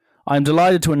I'm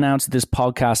delighted to announce that this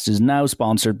podcast is now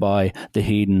sponsored by the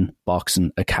Hedon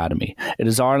Boxing Academy. It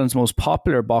is Ireland's most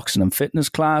popular boxing and fitness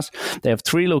class. They have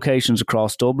 3 locations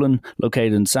across Dublin,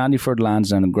 located in Sandyford,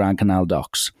 Lansdowne and Grand Canal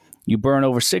Docks. You burn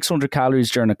over 600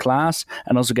 calories during a class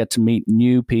and also get to meet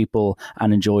new people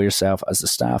and enjoy yourself, as the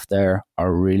staff there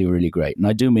are really, really great. And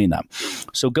I do mean that.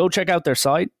 So go check out their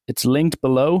site. It's linked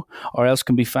below, or else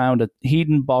can be found at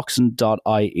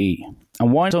hedonboxing.ie.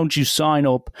 And why don't you sign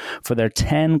up for their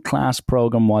 10-class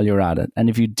program while you're at it? And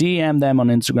if you DM them on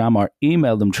Instagram or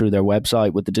email them through their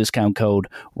website with the discount code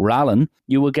RALLAN,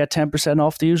 you will get 10%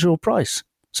 off the usual price.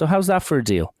 So how's that for a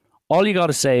deal? All you got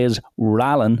to say is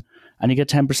RALLAN and you get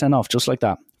 10% off, just like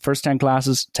that. First 10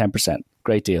 classes, 10%.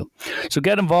 Great deal. So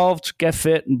get involved, get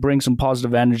fit, and bring some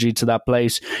positive energy to that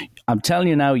place. I'm telling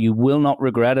you now, you will not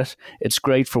regret it. It's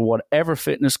great for whatever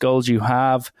fitness goals you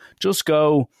have. Just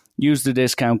go, use the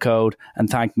discount code, and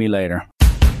thank me later.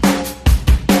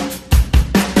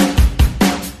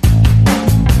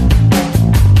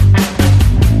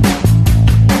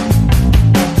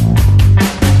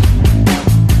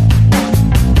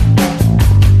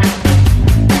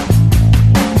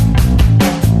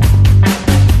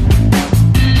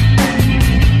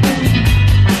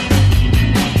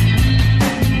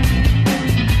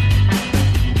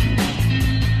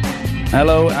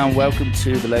 Hello and welcome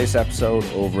to the latest episode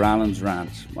of Rallan's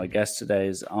Rant. My guest today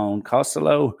is Eoin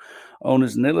Costello. Eoin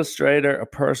is an illustrator, a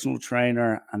personal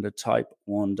trainer and a type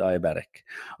 1 diabetic.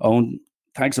 Eoin,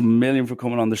 thanks a million for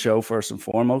coming on the show first and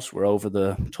foremost. We're over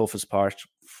the toughest part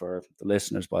for the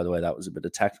listeners, by the way. That was a bit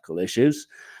of technical issues.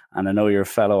 And I know you're a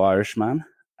fellow Irishman,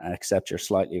 except you're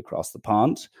slightly across the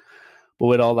pond. But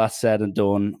with all that said and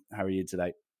done, how are you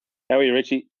today? How are you,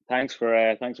 Richie? Thanks for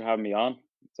having me on.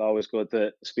 It's always good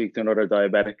to speak to another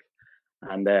diabetic,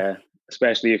 and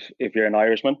especially if you're an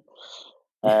Irishman.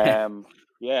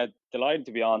 Yeah, delighted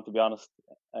to be on, to be honest.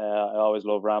 I always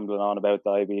love rambling on about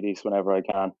diabetes whenever I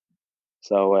can.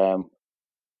 So,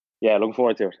 yeah, looking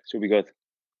forward to it. Should be good.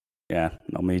 Yeah,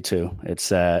 no, me too.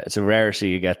 It's a rarity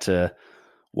you get to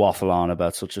waffle on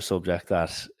about such a subject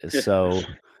that is so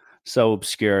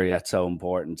obscure yet so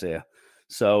important to you.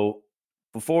 So,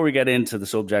 before we get into the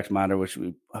subject matter, which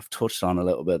I've touched on a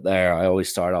little bit there, I always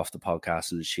start off the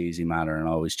podcast in a cheesy manner and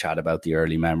always chat about the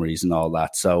early memories and all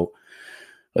that. So,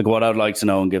 like, what I'd like to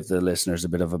know and give the listeners a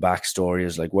bit of a backstory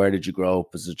is, like, where did you grow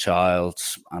up as a child?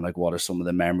 And, like, what are some of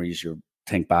the memories you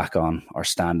think back on or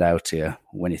stand out to you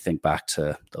when you think back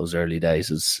to those early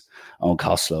days as Eoin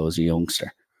Costello as a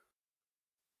youngster?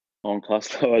 Eoin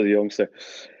Costello as a youngster.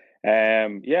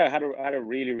 Yeah, I had a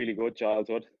really, really good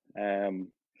childhood.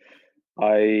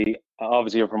 I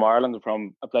obviously am from Ireland,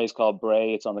 from a place called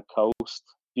Bray. It's on the coast,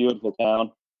 beautiful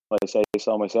town, if I say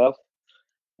so myself.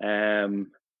 I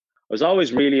was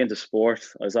always really into sport.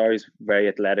 I was always very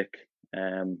athletic.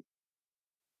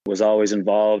 Was always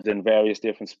involved in various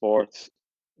different sports,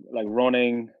 like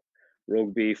running,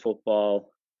 rugby,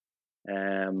 football,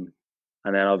 and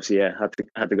then obviously, yeah,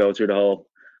 had to go through the whole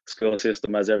school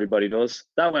system as everybody does.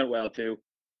 That went well too.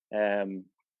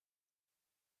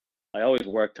 I always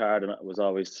worked hard and I was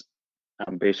always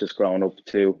ambitious growing up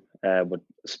too. But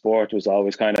sport was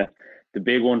always kind of the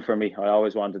big one for me. I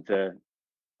always wanted to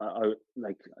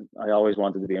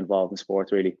be involved in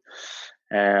sports, really.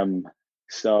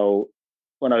 So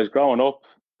when I was growing up,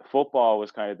 football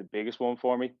was kind of the biggest one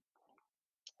for me.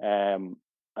 I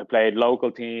played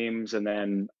local teams, and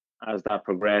then as that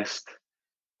progressed,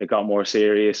 it got more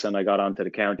serious and I got onto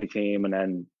the county team and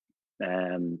then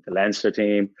the Leinster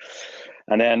team.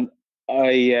 And then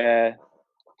I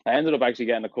ended up actually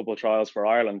getting a couple of trials for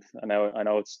Ireland. And I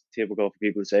know it's typical for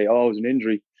people to say, "Oh, it was an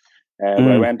injury," but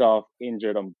I went off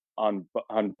injured on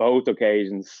both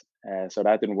occasions, so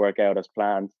that didn't work out as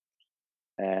planned.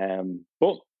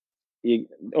 But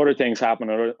other things happen,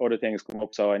 other things come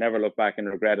up, so I never look back and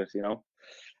regret it, you know.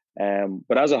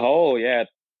 But as a whole, yeah,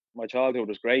 my childhood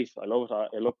was great. I love it.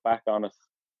 I look back on it,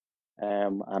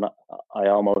 and I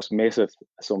almost miss it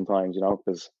sometimes, you know,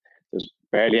 because there's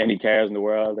barely any cares in the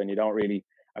world and you don't really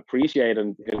appreciate it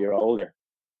until you're older.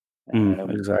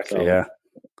 Exactly, so, yeah.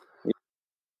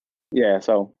 Yeah,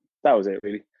 so that was it,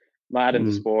 really. Mad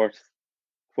into sport.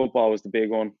 Football was the big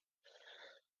one.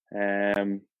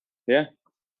 Yeah.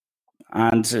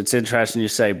 And it's interesting you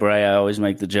say Bray. I always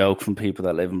make the joke from people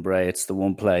that live in Bray. It's the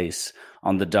one place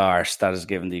on the dart that is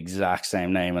given the exact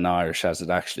same name in Irish as it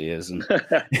actually is in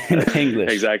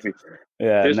English. Exactly.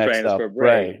 Yeah. This train is for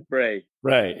Bray. Bray.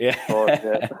 Yeah.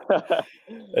 Yeah.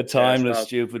 A timeless,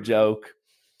 stupid joke.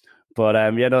 But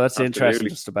that's Absolutely. interesting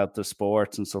just about the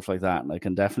sports and stuff like that. And I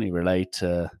can definitely relate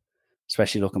to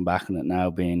especially looking back on it now,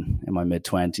 being in my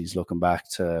mid-20s, looking back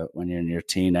to when you're in your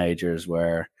teenagers,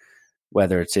 where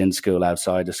whether it's in school,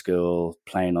 outside of school,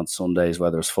 playing on Sundays,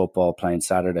 whether it's football, playing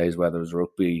Saturdays, whether it's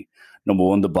rugby, number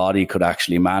one, the body could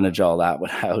actually manage all that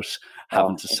without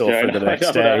having to suffer the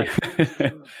next day.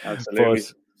 Absolutely.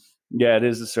 But yeah, it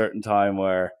is a certain time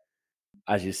where,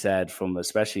 as you said, from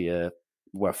especially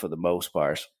where for the most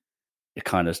part, it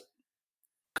kind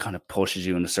of pushes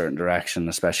you in a certain direction,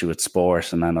 especially with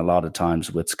sports, and then a lot of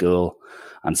times with school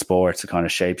and sports, it kind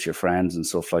of shapes your friends and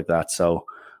stuff like that. So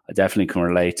I definitely can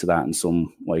relate to that in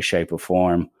some way, shape, or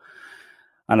form.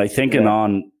 And I think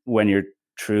on when you're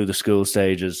through the school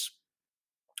stages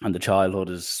and the childhood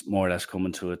is more or less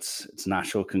coming to its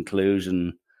natural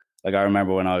conclusion. Like I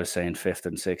remember when I was saying 5th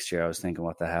and 6th year, I was thinking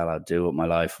what the hell I'd do with my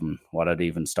life and what I'd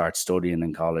even start studying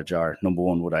in college, or number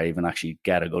one, would I even actually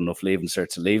get a good enough leaving cert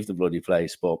to leave the bloody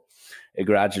place? But it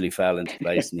gradually fell into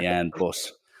place in the end. But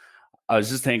I was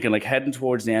just thinking, like, heading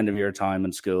towards the end of your time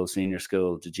in school, senior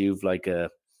school, did you have like a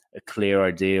clear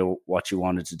idea what you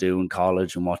wanted to do in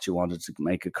college and what you wanted to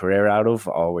make a career out of?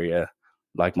 Or were you,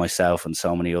 like myself and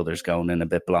so many others, going in a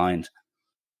bit blind?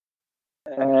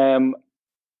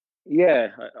 Yeah,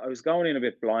 I was going in a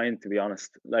bit blind, to be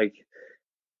honest. Like,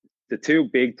 the two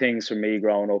big things for me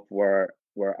growing up were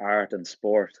art and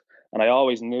sport. And I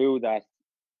always knew that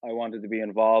I wanted to be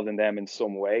involved in them in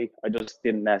some way. I just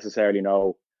didn't necessarily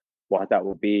know what that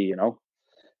would be, you know.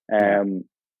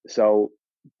 So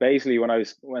basically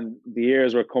when the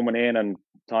years were coming in and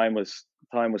time was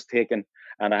ticking,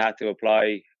 and I had to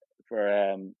apply for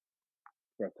a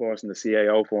course in the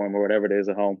CAO form or whatever it is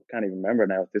at home. Can't even remember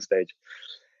now at this stage.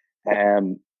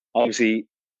 Obviously,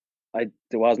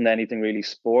 there wasn't anything really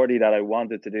sporty that I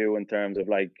wanted to do in terms of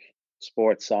like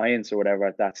sports science or whatever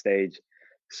at that stage.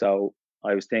 So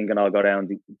I was thinking I'll go down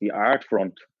the art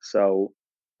front. So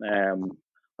I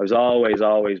was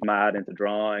always mad into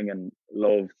drawing and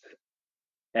loved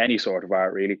any sort of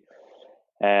art, really.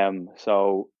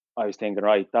 So I was thinking,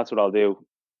 right, that's what I'll do.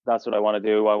 That's what I want to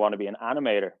do. I want to be an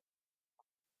animator.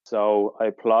 So I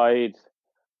applied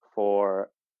for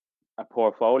a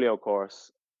portfolio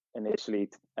course initially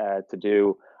to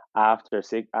do after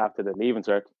the Leaving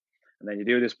Cert, and then you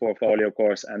do this portfolio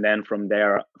course, and then from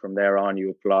there on you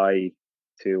apply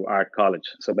to art college.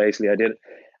 So basically, I did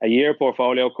a year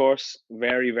portfolio course,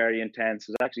 very, very intense.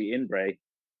 It was actually in Bray,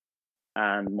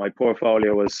 and my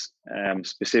portfolio was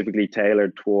specifically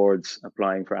tailored towards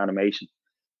applying for animation.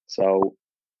 So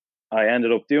I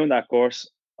ended up doing that course.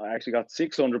 I actually got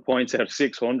 600 points out of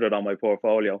 600 on my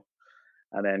portfolio,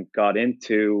 and then got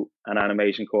into an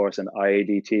animation course in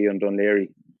IADT in Dún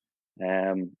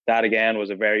Laoghaire. That again was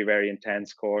a very, very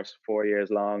intense course, 4 years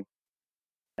long.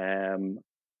 And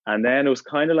then it was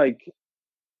kind of like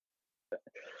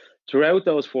throughout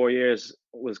those 4 years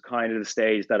was kind of the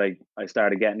stage that I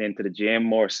started getting into the gym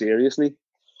more seriously.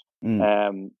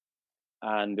 And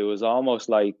it was almost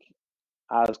like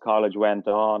as college went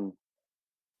on,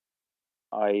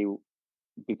 I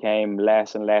became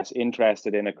less and less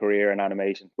interested in a career in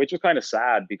animation, which was kind of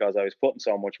sad because I was putting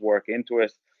so much work into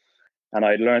it and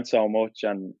I'd learned so much,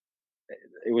 and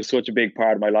it was such a big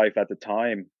part of my life at the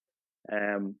time.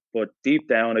 But deep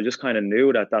down, I just kind of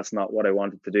knew that that's not what I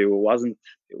wanted to do.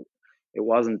 It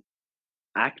wasn't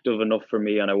active enough for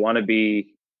me, and I want to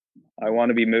be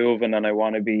moving, and I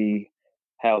want to be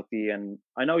healthy. And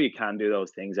I know you can do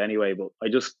those things anyway, but I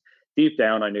just deep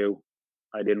down I knew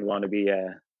I didn't want to be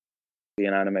an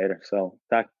animator. So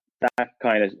that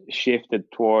kind of shifted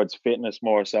towards fitness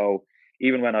more so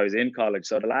even when I was in college.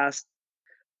 So the last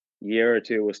year or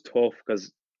two was tough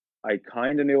because I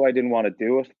kind of knew I didn't want to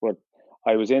do it, but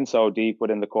I was in so deep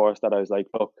within the course that I was like,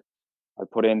 look, I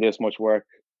put in this much work.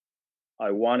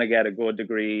 I want to get a good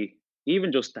degree,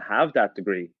 even just to have that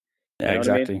degree. Yeah,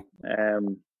 exactly. I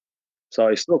mean? So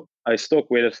I stuck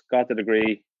with it, got the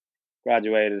degree,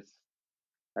 graduated,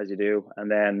 as you do, and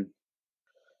then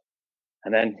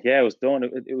yeah, it was done.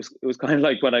 It was kind of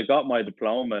like when I got my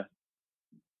diploma,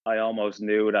 I almost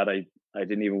knew that I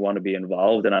didn't even want to be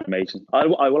involved in animation. I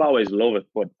will always love it,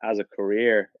 but as a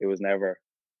career, it was never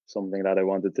something that I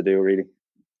wanted to do, really.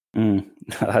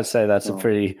 I'd say that's a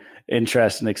pretty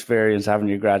interesting experience, having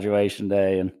your graduation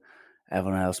day and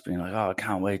everyone else being like, oh, I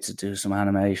can't wait to do some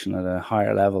animation at a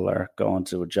higher level or go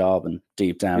into a job. And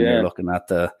deep down, you're looking at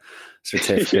the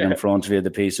certificate in front of you,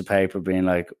 the piece of paper, being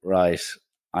like, right,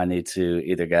 I need to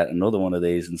either get another one of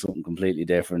these and something completely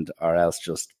different, or else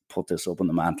just put this up on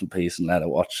the mantelpiece and let it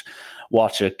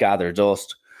watch it gather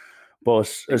dust.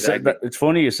 But exactly. It's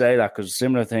funny you say that, because a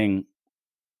similar thing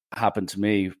happened to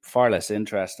me, far less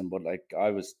interesting, but like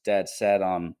I was dead set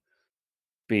on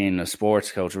being a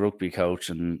sports coach, a rugby coach,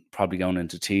 and probably going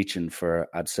into teaching for,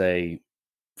 I'd say,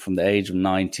 from the age of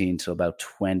 19 to about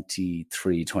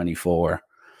 23, 24.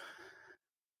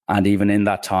 And even in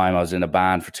that time, I was in a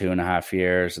band for 2.5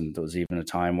 years. And there was even a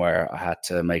time where I had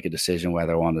to make a decision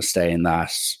whether I wanted to stay in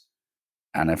that.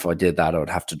 And if I did that, I would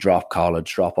have to drop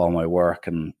college, drop all my work.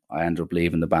 And I ended up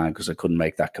leaving the band because I couldn't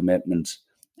make that commitment.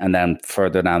 And then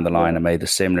further down the line, I made a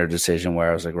similar decision where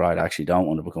I was like, right, I actually don't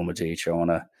want to become a teacher. I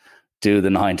want to do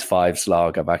the 9 to 5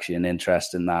 slog. I've actually an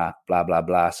interest in that, blah, blah,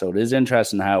 blah. So it is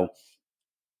interesting how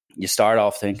you start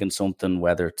off thinking something,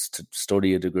 whether it's to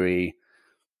study a degree,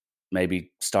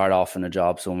 maybe start off in a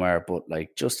job somewhere, but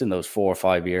like just in those 4 or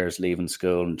 5 years leaving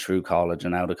school and through college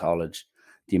and out of college,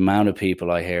 the amount of people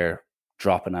I hear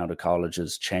dropping out of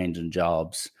colleges, changing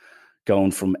jobs,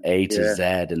 going from A to Z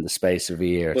in the space of a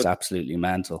year, it's absolutely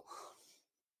mental.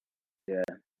 Yeah,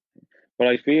 but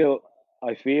I feel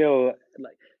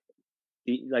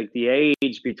like the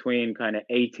age between kind of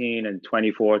 18 and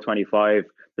 24, 25,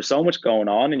 there's so much going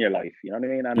on in your life, you know what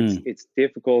I mean? And it's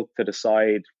difficult to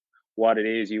decide what it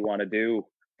is you want to do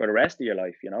for the rest of your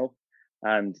life, you know?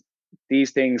 And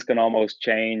these things can almost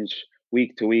change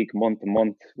week to week, month to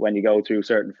month when you go through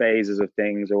certain phases of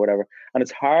things or whatever. And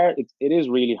it's hard, it is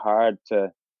really hard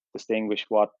to distinguish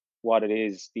what it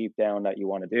is deep down that you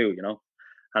want to do, you know?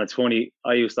 And it's funny,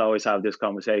 I used to always have this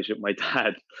conversation with my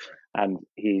dad, and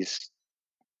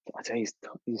I'd say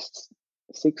he's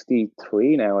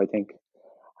 63 now, I think.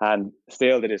 And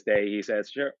still to this day, he says,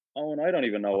 "Sure, Owen, I don't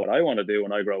even know what I want to do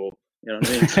when I grow up." You know what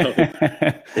I mean?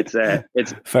 So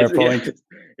it's fair point. Yeah,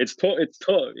 it's tough. It's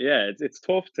tough. Yeah, it's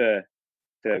tough to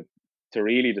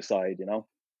really decide. You know?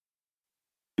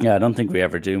 Yeah, I don't think we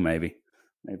ever do. Maybe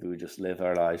we just live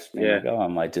our lives being like, "Oh, I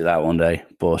might do that one day."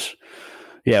 But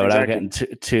yeah, without getting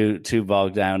too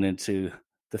bogged down into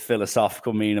the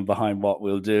philosophical meaning behind what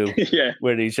we'll do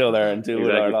with each other and do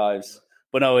with our lives.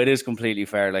 But no, it is completely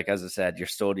fair. Like, as I said, you're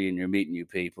studying, you're meeting new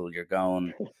people, you're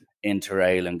going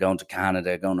interrail and going to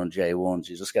Canada, going on J1s.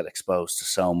 You just get exposed to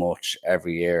so much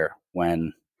every year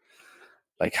when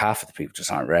like half of the people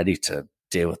just aren't ready to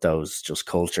deal with those just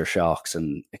culture shocks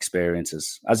and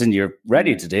experiences. As in, you're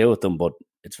ready to deal with them, but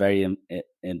it's very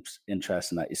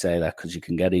interesting that you say that, because you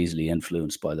can get easily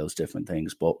influenced by those different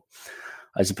things. But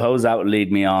I suppose that would lead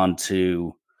me on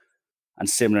to, and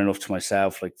similar enough to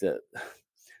myself, like the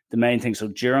main thing. So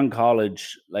during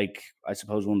college, like, I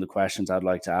suppose one of the questions I'd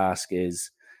like to ask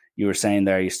is, you were saying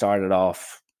there, you started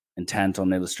off intent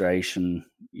on illustration.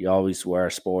 You always were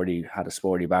sporty, had a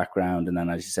sporty background. And then,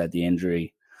 as you said, the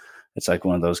injury, it's like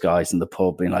one of those guys in the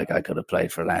pub being like, I could have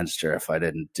played for Leinster if I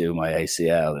didn't do my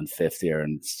ACL in 5th year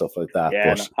and stuff like that.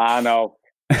 Yeah, but I know.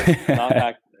 Not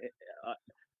that,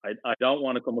 I don't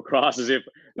want to come across as if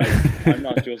like I'm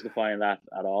not justifying that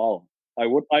at all. I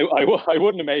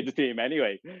wouldn't have made the team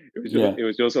anyway. It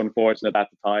was just unfortunate at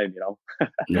the time, you know.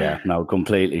 Yeah, no,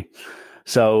 completely.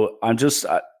 So I'm just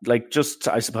I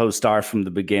suppose start from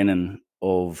the beginning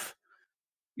of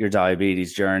your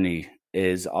diabetes journey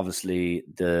is obviously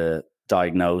the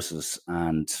diagnosis.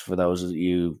 And for those of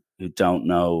you who don't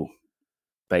know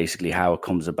basically how it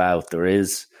comes about, there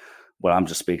is, well, I'm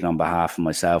just speaking on behalf of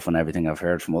myself and everything I've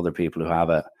heard from other people who have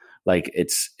it. Like,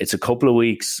 it's a couple of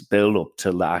weeks build up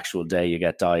till the actual day you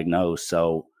get diagnosed.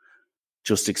 So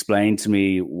just explain to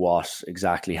me what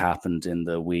exactly happened in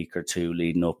the week or two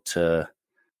leading up to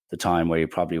the time where you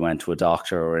probably went to a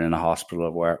doctor or in a hospital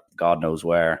or where, God knows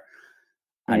where,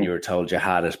 and you were told you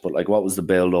had it. But like, what was the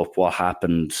build up? What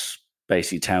happened?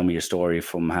 Basically tell me your story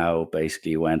from how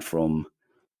basically you went from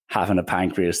having a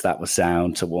pancreas that was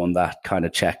sound to one that kind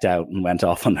of checked out and went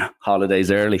off on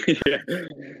holidays early.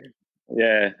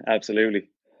 Yeah, absolutely.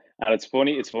 And it's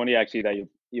funny actually that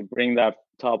you bring that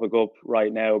topic up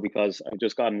right now, because I've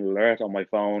just got an alert on my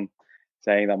phone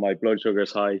saying that my blood sugar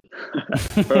is high.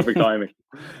 Perfect timing.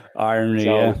 Irony.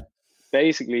 So yeah.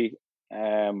 basically,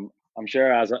 I'm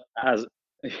sure as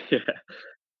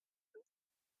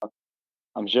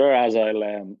I'm sure as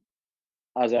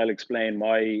I'll explain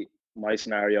my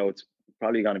scenario, it's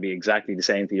probably going to be exactly the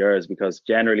same to yours, because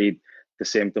generally the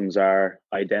symptoms are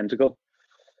identical.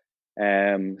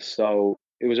 So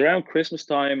it was around Christmas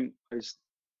time. I was,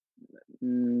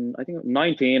 I think,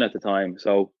 19 at the time.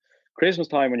 So Christmas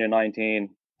time when you're 19,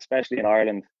 especially in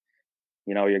Ireland,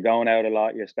 you know, you're going out a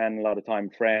lot, you're spending a lot of time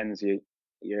with friends,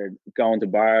 you're going to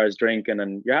bars, drinking,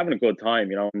 and you're having a good time,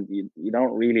 you know. And you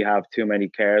don't really have too many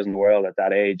cares in the world at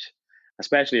that age,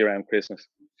 especially around Christmas.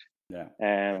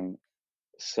 Yeah.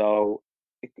 So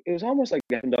it was almost like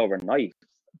it happened overnight.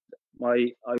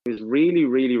 I was really,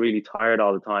 really, really tired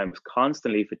all the time. I was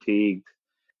constantly fatigued.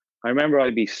 I remember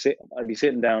I'd be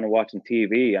sitting down and watching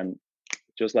TV, and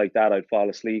just like that, I'd fall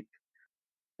asleep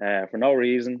for no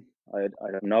reason. I'd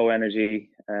have no energy,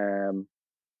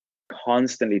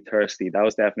 constantly thirsty. That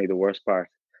was definitely the worst part.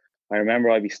 I remember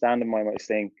I'd be standing by my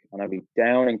sink and I'd be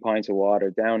downing pints of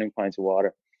water,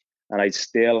 and I'd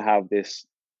still have this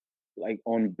like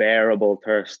unbearable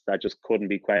thirst that just couldn't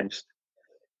be quenched.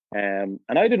 And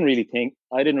I didn't really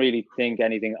think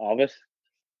anything of it.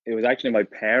 It was actually my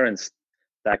parents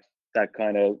that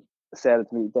kind of said it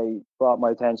to me. They brought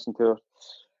my attention to it,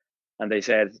 and they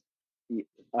said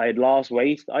I had lost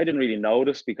weight. I didn't really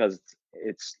notice because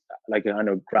it's like a kind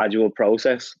of gradual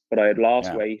process, but I had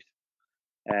lost weight.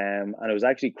 And it was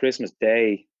actually Christmas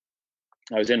Day.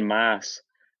 I was in mass,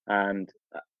 and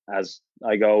as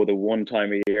I go the one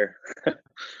time a year,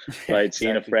 I'd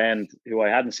seen a friend who I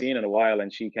hadn't seen in a while,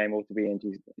 and she came up to me and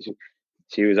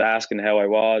she was asking how I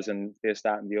was and this,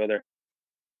 that, and the other.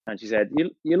 And she said,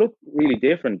 "You look really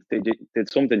different. Did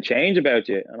something change about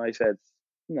you?" And I said,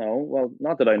 "No, well,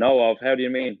 not that I know of. How do you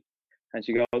mean?" And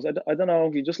she goes, I don't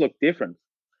know. You just look different."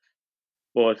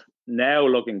 But now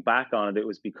looking back on it, it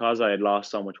was because I had lost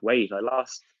so much weight. I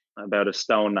lost about 1.5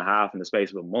 stone in the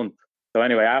space of a month. So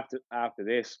anyway, after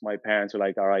this, my parents were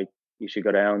like, "All right, you should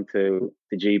go down to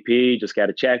the GP, just get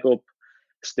a checkup."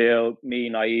 Still, me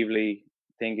naively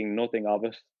thinking nothing of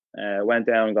it. Went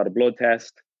down and got a blood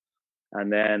test. And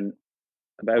then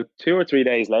about 2 or 3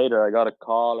 days later, I got a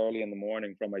call early in the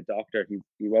morning from my doctor.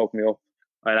 He woke me up.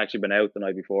 I'd actually been out the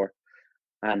night before.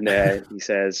 And he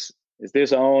says, "Is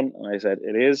this on?" And I said,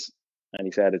 "It is." And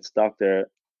he said, "It's Dr.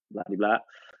 blah, blah, blah,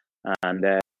 and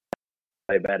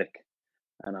diabetic."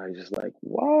 And I was just like,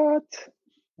 "What?"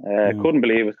 Couldn't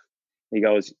believe it. He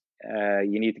goes,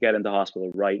 "You need to get into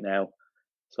hospital right now."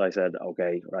 So I said,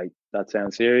 "Okay, right. That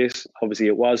sounds serious." Obviously,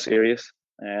 it was serious.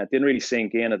 It didn't really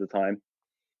sink in at the time.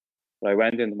 But I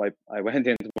went into my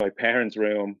parents'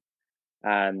 room,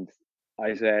 and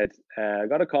I said, "I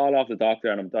got a call off the doctor,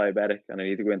 and I'm diabetic, and I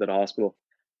need to go into the hospital."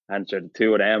 And so the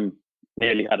two of them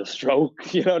nearly had a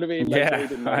stroke. You know what I mean? Like, they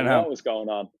didn't know what was going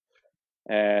on.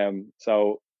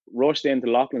 So rushed into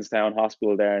Loughlinstown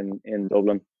Hospital there in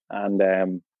Dublin, and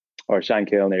or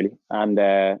Shankill nearly,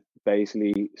 and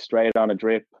basically straight on a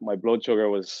drip. My blood sugar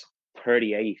was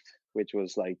 38, which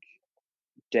was like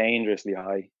dangerously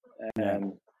high.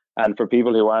 And for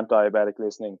people who aren't diabetic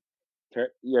listening,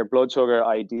 your blood sugar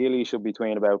ideally should be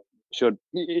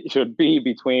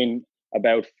between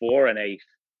about 4 and 8.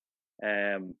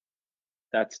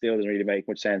 That still doesn't really make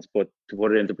much sense, but to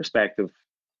put it into perspective,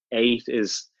 8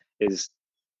 is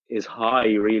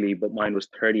high really, but mine was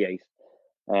 38.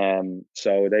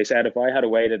 So they said if I had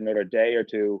waited another day or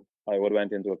two, I would have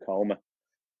went into a coma.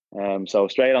 So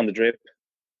straight on the drip.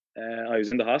 I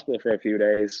was in the hospital for a few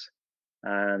days,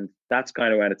 and that's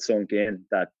kind of when it sunk in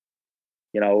that,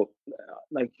 you know,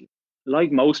 like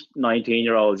most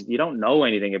 19-year-olds, you don't know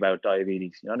anything about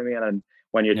diabetes. You know what I mean? And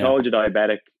when you're told you're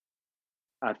diabetic,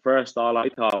 at first all I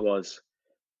thought was,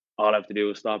 all I have to do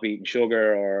is stop eating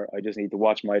sugar, or I just need to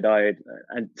watch my diet,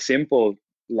 and simple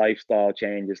lifestyle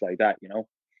changes like that, you know.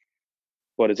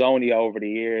 But it's only over the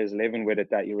years living with it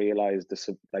that you realize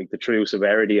the true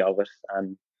severity of it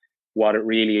and what it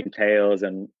really entails,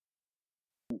 and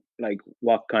like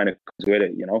what kind of comes with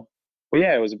it, you know. But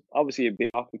yeah, it was obviously a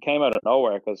big. It came out of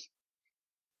nowhere because,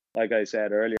 like I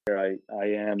said earlier,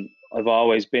 I've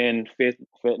always been fit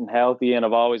and healthy, and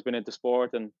I've always been into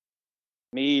sport. And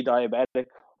me, diabetic,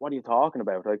 what are you talking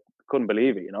about? I couldn't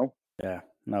believe it, you know. Yeah,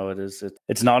 no, it is.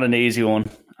 It's not an easy one,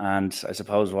 and I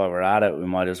suppose while we're at it, we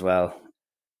might as well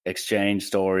exchange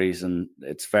stories. And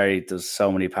there's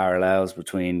so many parallels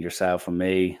between yourself and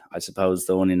me. I suppose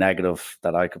the only negative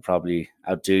that I could probably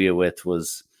outdo you with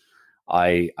was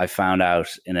I found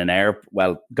out in an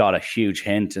got a huge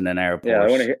hint in an airport. Yeah,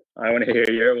 I want to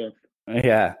hear your one.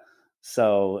 Yeah,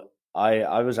 so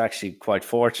I was actually quite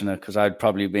fortunate because I'd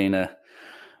probably been a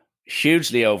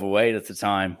hugely overweight at the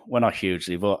time. Well, not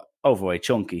hugely, but overweight,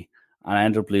 chunky, and I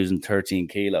ended up losing 13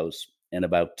 kilos in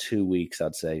about 2 weeks.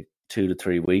 I'd say 2 to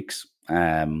 3 weeks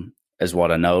is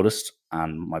what I noticed,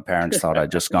 and my parents thought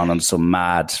I'd just gone on some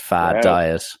mad fad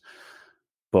diet.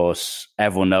 But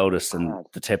everyone noticed, and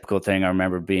the typical thing, I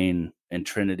remember being in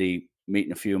Trinity,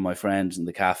 meeting a few of my friends in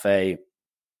the cafe,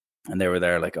 and they were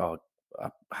there like, "Oh,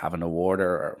 having a water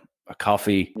or a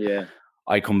coffee." Yeah.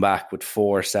 I come back with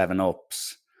 4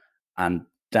 7-Ups and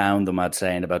down them, I'd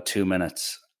say, in about 2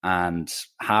 minutes. And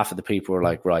half of the people were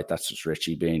like, "Right, that's just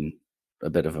Richie being a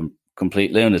bit of a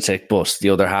complete lunatic." But the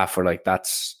other half were like,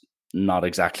 "That's not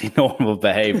exactly normal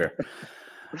behavior."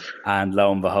 And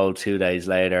lo and behold, 2 days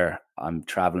later, I'm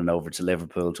traveling over to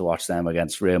Liverpool to watch them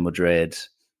against Real Madrid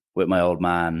with my old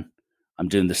man. I'm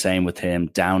doing the same with him,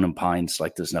 down in pints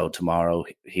like there's no tomorrow.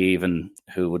 He even,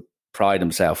 who would pride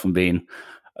himself on being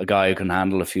a guy who can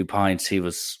handle a few pints, he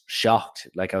was shocked.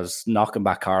 Like I was knocking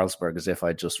back Carlsberg as if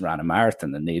I just ran a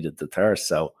marathon and needed the thirst.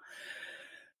 So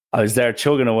I was there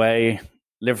chugging away.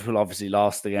 Liverpool obviously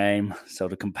lost the game. So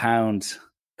to compound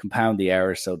the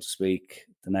error, so to speak,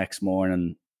 the next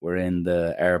morning we're in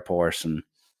the airport and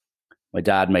my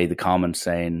dad made the comment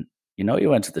saying, you know,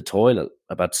 you went to the toilet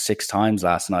about 6 times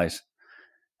last night.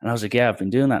 And I was like, yeah, I've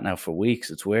been doing that now for weeks.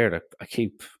 It's weird. I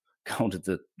keep going to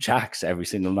the Jacks every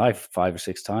single night 5 or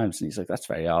 6 times. And he's like, that's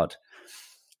very odd.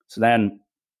 So then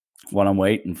while I'm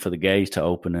waiting for the gate to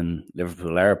open in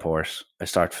Liverpool Airport, I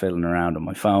start fiddling around on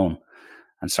my phone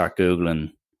and start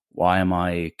Googling, why am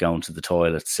I going to the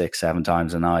toilet 6, 7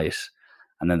 times a night?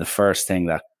 And then the first thing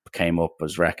that came up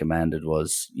was recommended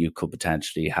was you could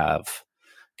potentially have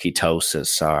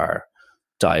ketosis or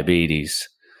diabetes.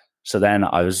 So then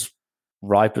I was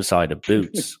right beside a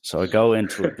Boots. So I go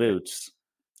into a Boots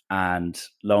and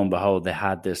lo and behold, they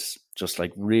had this just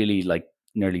like really like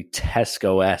nearly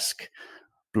Tesco-esque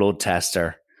blood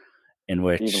tester in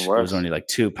which it was only like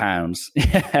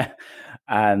 £2.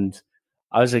 And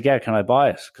I was like, yeah, can I buy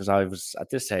it? Because I was at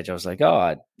this stage, I was like, oh,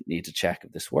 I need to check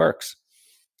if this works.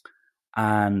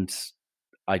 And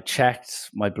I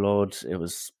checked my blood. It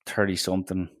was 30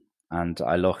 something. And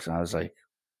I looked and I was like,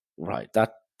 right,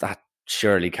 that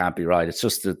surely can't be right. It's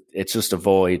just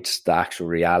avoid the actual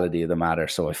reality of the matter.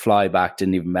 So I fly back,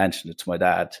 didn't even mention it to my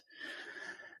dad.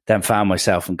 Then found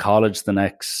myself in college the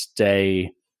next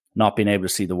day, not being able to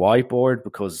see the whiteboard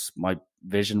because my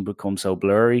vision become so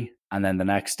blurry. And then the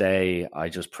next day, I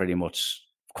just pretty much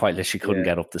quite literally couldn't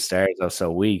get up the stairs. I was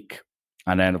so weak.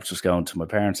 And I ended up just going to my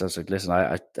parents. I was like, listen,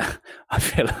 I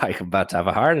feel like I'm about to have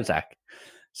a heart attack.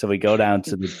 So we go down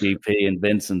to the GP in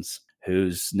Vincent's,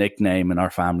 whose nickname in our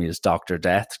family is Dr.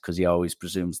 Death because he always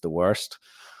presumes the worst.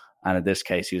 And in this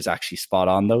case, he was actually spot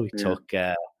on, though. He took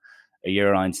a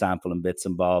urine sample and bits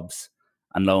and bobs.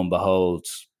 And lo and behold,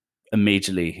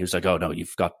 immediately he was like, oh, no,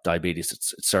 you've got diabetes.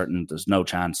 It's certain. There's no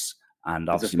chance. And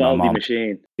obviously it's a faulty my mom,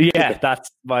 machine. Yeah,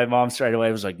 that's my mom straight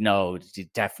away was like, no, he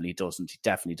definitely doesn't. He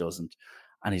definitely doesn't.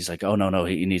 And he's like, oh, no,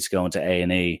 he needs to go into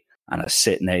A&E. And I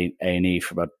sit in A&E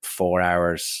for about 4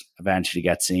 hours, eventually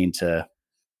get seen to.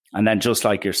 And then just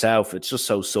like yourself, it's just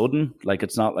so sudden. Like,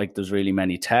 it's not like there's really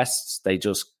many tests. They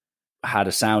just had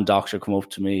a sound doctor come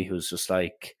up to me who's just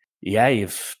like, yeah,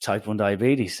 you've type 1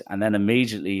 diabetes. And then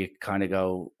immediately you kind of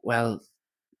go, well,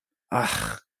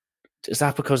 is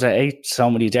that because I ate so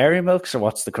many dairy milks or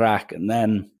what's the crack? And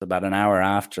then about an hour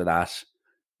after that,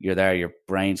 you're there, your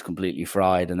brain's completely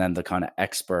fried. And then the kind of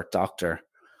expert doctor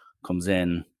comes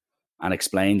in and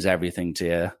explains everything to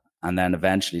you. And then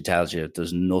eventually tells you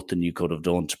there's nothing you could have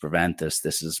done to prevent this.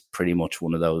 This is pretty much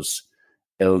one of those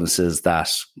illnesses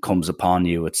that comes upon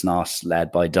you. It's not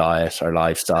led by diet or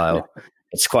lifestyle.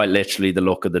 It's quite literally the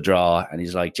luck of the draw. And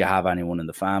he's like, do you have anyone in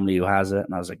the family who has it?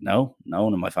 And I was like, no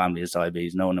one in my family has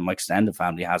diabetes. No one in my extended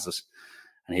family has it.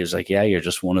 And he was like, yeah, you're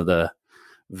just one of the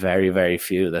very, very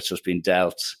few that's just been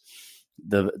dealt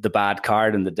the bad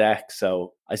card in the deck.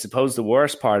 So I suppose the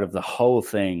worst part of the whole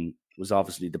thing was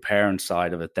obviously the parent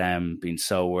side of it, them being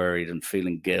so worried and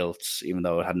feeling guilt, even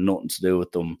though it had nothing to do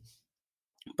with them.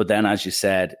 But then, as you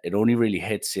said, it only really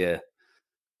hits you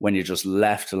when you're just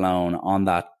left alone on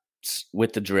that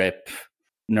with the drip,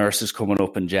 nurses coming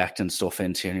up injecting stuff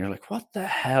into you, and you're like, what the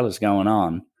hell is going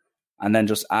on? And then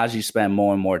just as you spend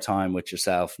more and more time with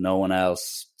yourself, no one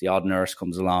else, the odd nurse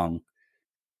comes along,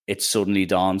 it suddenly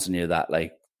dawns on you that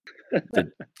like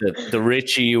the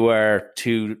Richie you were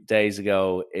 2 days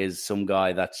ago is some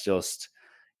guy that's just,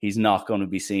 he's not going to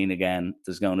be seen again.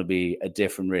 There's going to be a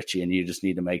different Richie, and you just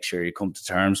need to make sure you come to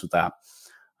terms with that.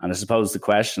 And I suppose the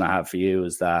question I have for you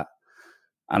is that,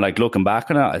 and like looking back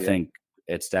on it, I think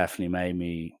it's definitely made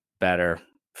me better.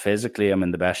 Physically, I'm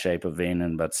in the best shape I've been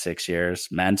in about 6 years.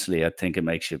 Mentally, I think it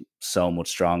makes you so much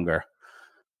stronger.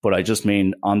 But I just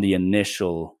mean on the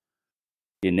initial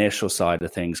side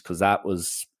of things, because that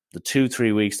was the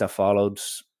 2-3 weeks that followed.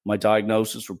 My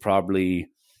diagnosis were probably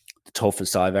the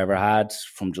toughest I've ever had,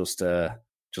 from just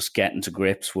getting to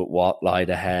grips with what lied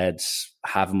ahead,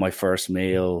 having my first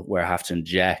meal where I have to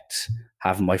inject,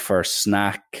 having my first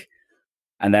snack.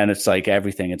 And then it's like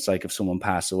everything. It's like if someone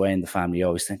passed away in the family, you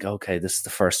always think, okay, this is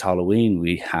the first Halloween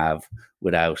we have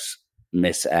without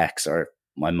Miss X or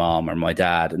my mom or my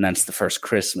dad. And then it's the first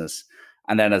Christmas.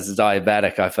 And then as a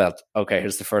diabetic, I felt, okay,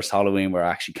 here's the first Halloween where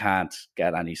I actually can't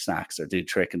get any snacks or do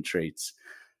trick and treats.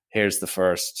 Here's the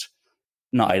first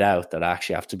night out that I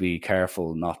actually have to be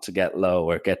careful not to get low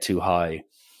or get too high.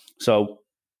 So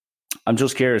I'm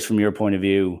just curious from your point of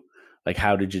view, like,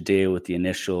 how did you deal with the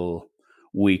initial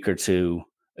week or two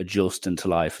adjusting to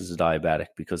life as a diabetic?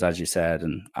 Because as you said,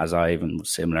 and as I even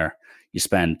was similar, you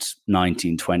spent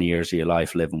 19, 20 years of your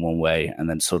life living one way, and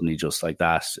then suddenly just like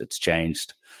that, it's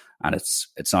changed. And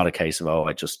it's not a case of, oh,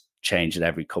 I just change it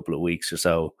every couple of weeks or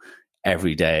so.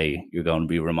 Every day you're going to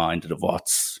be reminded of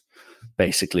what's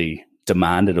basically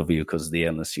demanded of you because of the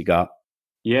illness you got.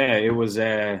 Yeah, it was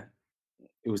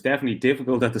definitely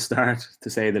difficult at the start, to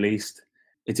say the least.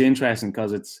 It's interesting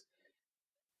because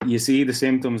you see the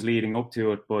symptoms leading up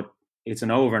to it, but it's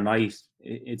an overnight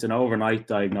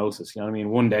diagnosis. You know what I mean?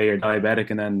 One day you're diabetic,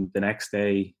 and then the next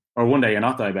day, or one day you're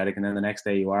not diabetic, and then the next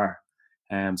day you are.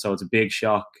 So it's a big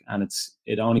shock, and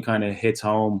it only kind of hits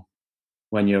home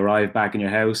when you arrive back in your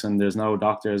house and there's no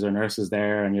doctors or nurses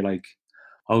there, and you're like,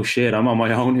 oh shit, I'm on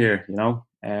my own here, you know?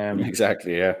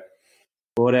 Exactly, yeah.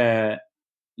 But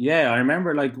yeah, I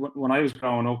remember like when I was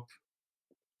growing up,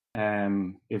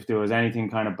 if there was anything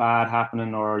kind of bad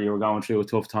happening or you were going through a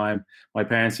tough time, my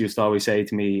parents used to always say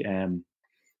to me,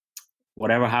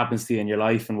 whatever happens to you in your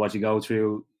life and what you go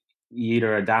through, you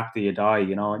either adapt or you die.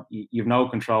 You know, you've no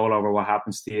control over what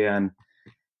happens to you, and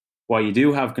what you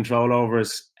do have control over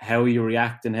is how you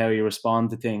react and how you respond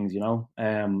to things, you know.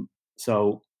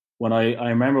 So when I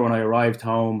remember when I arrived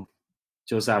home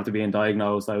just after being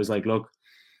diagnosed, I was like, look,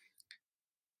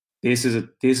 this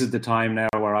is the time now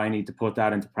where I need to put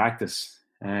that into practice.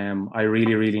 I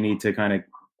really, really need to kind of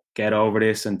get over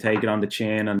this and take it on the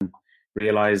chin and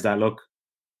realize that, look,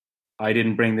 I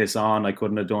didn't bring this on. I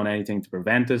couldn't have done anything to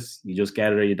prevent it. You just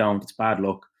get it or you don't. It's bad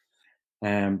luck.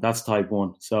 That's type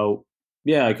 1. So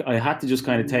yeah, I had to just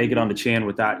kind of take it on the chin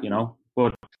with that, you know.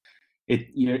 But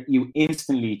you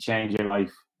instantly change your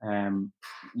life.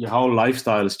 Your whole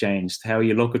lifestyle has changed. How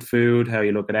you look at food, how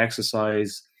you look at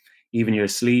exercise, even your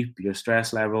sleep, your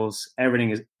stress levels,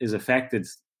 everything is affected.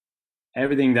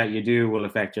 Everything that you do will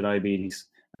affect your diabetes,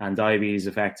 and diabetes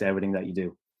affects everything that you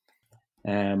do.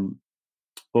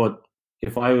 But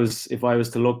if I was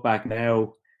to look back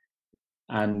now,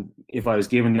 and if I was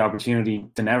given the opportunity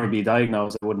to never be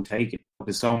diagnosed, I wouldn't take it,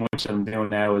 because so much I'm doing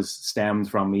now is stemmed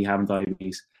from me having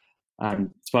diabetes.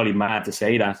 And it's probably mad to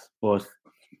say that, but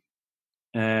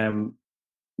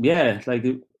yeah, like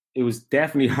it was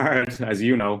definitely hard, as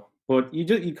you know. But you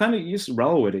just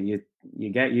roll with it. You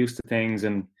get used to things,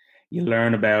 and you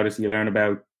learn about it. You learn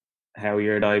about how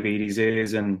your diabetes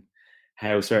is and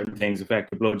how certain things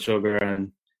affect your blood sugar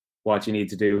and what you need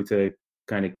to do to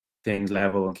kind of things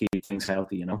level and keep things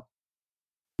healthy, you know.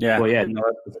 Yeah. Well, yeah, no,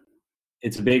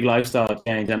 it's a big lifestyle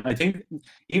change, and I think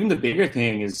even the bigger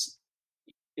thing is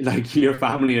like your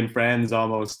family and friends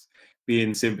almost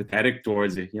being sympathetic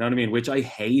towards it. You know what I mean? Which I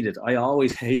hated. I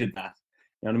always hated that.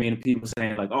 You know what I mean? People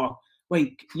saying like, "Oh,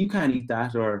 wait, you can't eat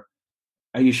that," or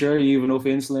 "Are you sure you have enough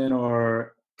insulin?"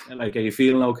 or like, "Are you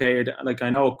feeling okay?" Like,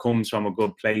 I know it comes from a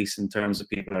good place in terms of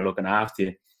people are looking after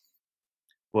you,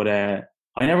 but I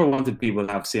never wanted people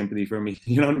to have sympathy for me.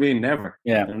 You know what I mean? Never.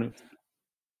 Yeah. You know?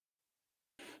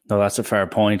 No, that's a fair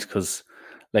point, because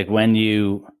like when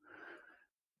you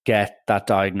get that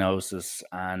diagnosis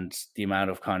and the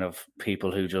amount of kind of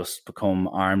people who just become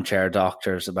armchair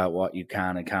doctors about what you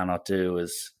can and cannot do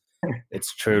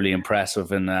it's truly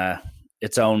impressive in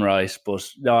its own right. But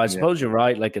no, I suppose you're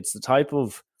right. Like, it's the type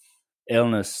of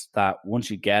illness that once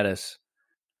you get it,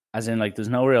 as in like there's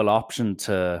no real option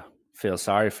to feel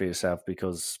sorry for yourself,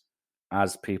 because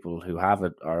as people who have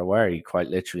it are aware, you quite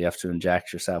literally have to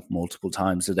inject yourself multiple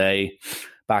times a day.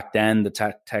 Back then,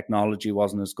 the technology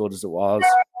wasn't as good as it was.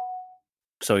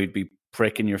 So you'd be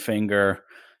pricking your finger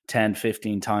 10,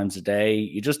 15 times a day.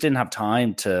 You just didn't have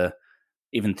time to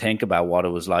even think about what it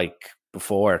was like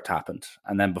before it happened.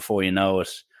 And then before you know it,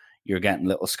 you're getting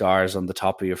little scars on the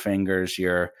top of your fingers.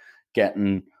 You're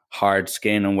getting hard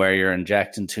skin and where you're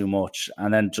injecting too much.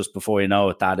 And then just before you know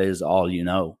it, that is all you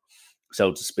know,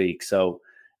 so to speak. So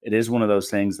it is one of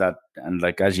those things that, and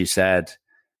like, as you said,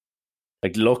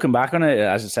 like looking back on it,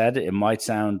 as I said, it might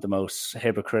sound the most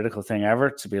hypocritical thing ever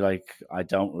to be like, I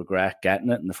don't regret getting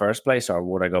it in the first place, or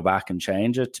would I go back and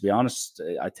change it? To be honest,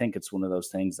 I think it's one of those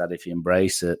things that if you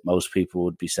embrace it, most people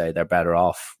would say they're better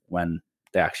off when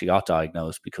they actually got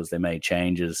diagnosed, because they made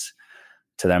changes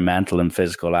to their mental and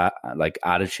physical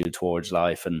attitude towards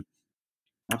life. And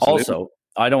Absolutely. Also,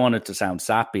 I don't want it to sound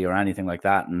sappy or anything like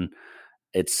that. And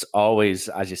it's always,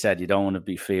 as you said, you don't want to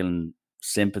be feeling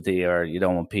sympathy, or you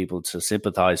don't want people to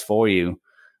sympathize for you.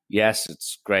 Yes,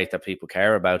 it's great that people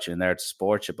care about you and there to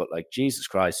support you, but like, Jesus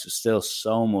Christ, there's still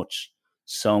so much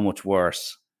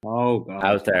worse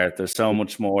out there. There's so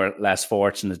much more less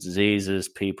fortunate diseases,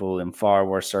 people in far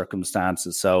worse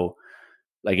circumstances. So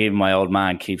like even my old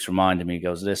man keeps reminding me, he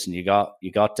goes, listen, you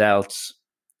got dealt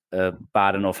a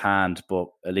bad enough hand, but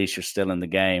at least you're still in the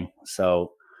game.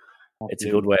 So it's a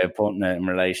good way of putting it in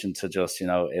relation to just,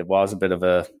 it was a bit of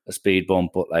a speed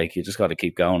bump, but like you just got to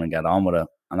keep going and get on with it.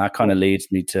 And that kind of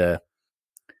leads me to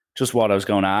just what I was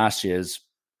going to ask you is,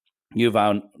 you've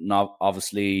not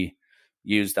obviously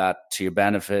used that to your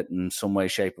benefit in some way,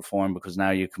 shape or form, because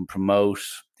now you can promote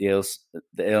the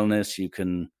illness, you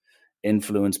can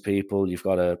influence people, you've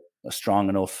got a strong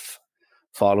enough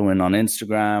following on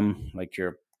Instagram, like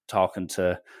you're talking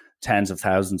to tens of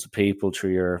thousands of people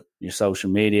through your social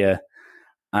media,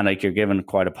 and like you're giving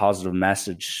quite a positive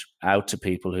message out to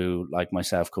people who, like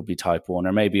myself, could be type 1,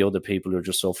 or maybe other people who are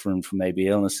just suffering from maybe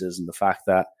illnesses, and the fact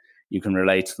that you can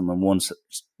relate to them in one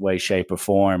way, shape or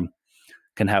form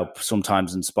can help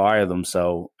sometimes inspire them.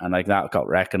 So, and like that got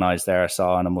recognized there, I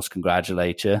saw, and I must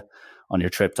congratulate you on your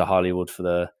trip to Hollywood for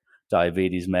the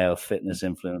Diabetes Male Fitness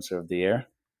Influencer of the Year.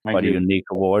 Quite a unique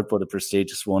award, but a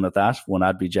prestigious one at that, one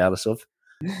I'd be jealous of.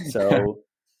 So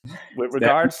with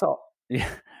regards to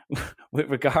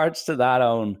that,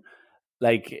 Owen,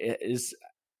 like is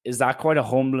that quite a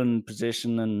humbling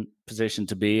position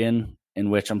to be in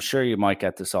which I'm sure you might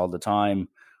get this all the time,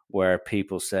 where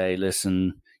people say,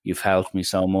 listen, you've helped me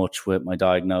so much with my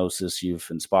diagnosis, you've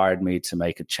inspired me to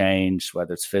make a change,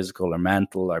 whether it's physical or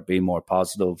mental, or be more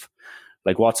positive.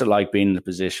 Like, what's it like being in a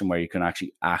position where you can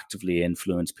actually actively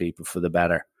influence people for the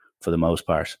better, for the most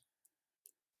part?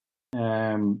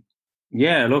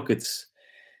 Yeah, look, it's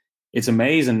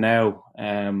amazing now,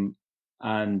 and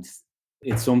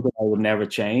it's something I would never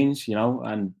change,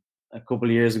 And a couple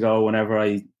of years ago, whenever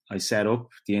I set up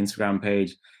the Instagram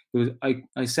page,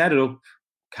 I set it up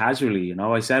casually,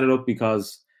 I set it up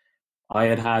because I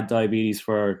had diabetes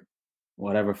for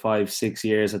 5-6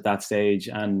 years at that stage,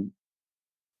 and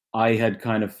I had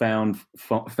kind of found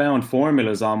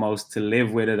formulas almost to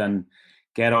live with it and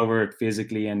get over it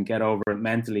physically and get over it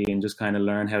mentally and just kind of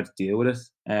learn how to deal with it.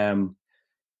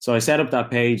 So I set up that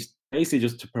page basically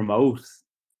just to promote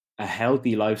a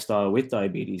healthy lifestyle with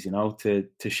diabetes,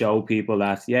 to show people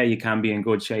that, yeah, you can be in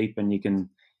good shape and you can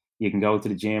go to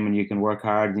the gym and you can work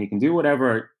hard and you can do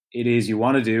whatever it is you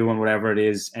want to do and whatever it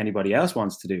is anybody else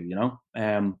wants to do,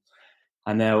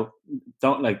 And now,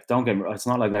 don't get me wrong, it's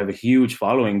not like I have a huge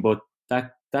following, but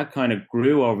that kind of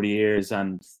grew over the years,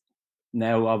 and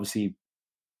now obviously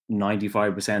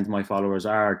 95% of my followers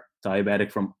are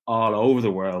diabetic from all over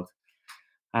the world.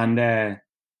 And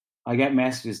I get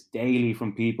messages daily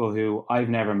from people who I've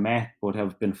never met but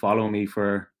have been following me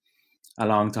for a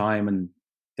long time, and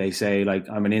they say like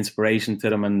I'm an inspiration to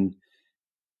them, and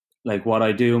like what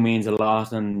I do means a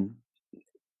lot, and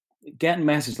getting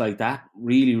messages like that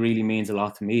really, really means a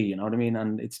lot to me. You know what I mean?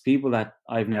 And it's people that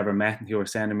I've never met who are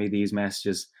sending me these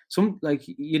messages. Some, like,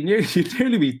 you'd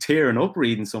nearly be tearing up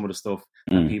reading some of the stuff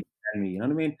that people send me. You know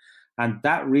what I mean? And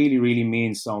that really, really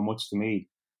means so much to me.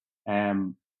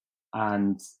 And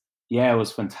yeah, it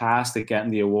was fantastic getting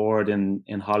the award in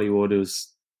Hollywood. It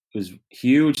was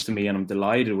huge to me, and I'm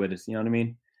delighted with it. You know what I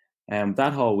mean?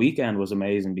 That whole weekend was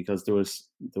amazing because there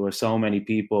were so many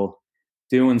people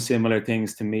doing similar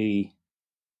things to me,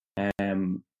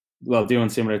 doing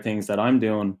similar things that I'm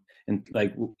doing, and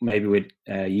like maybe with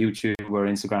YouTube or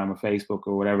Instagram or Facebook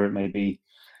or whatever it may be.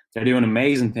 They're doing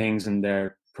amazing things and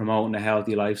they're promoting a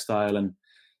healthy lifestyle, and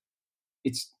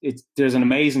there's an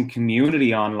amazing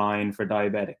community online for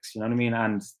diabetics. You know what I mean?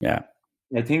 And yeah,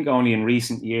 I think only in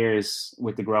recent years,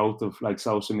 with the growth of like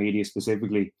social media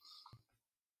specifically,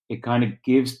 it kind of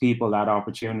gives people that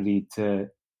opportunity to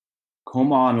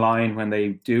come online when they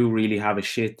do really have a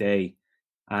shit day,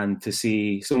 and to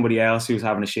see somebody else who's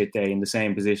having a shit day in the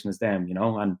same position as them,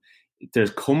 and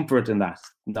there's comfort in that,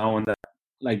 knowing that,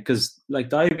 like, because like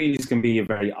diabetes can be a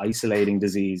very isolating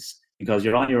disease because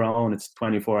you're on your own. It's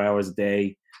 24 hours a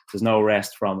day. There's no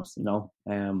rest from it,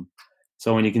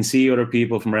 so when you can see other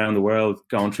people from around the world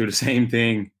going through the same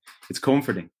thing, it's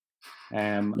comforting.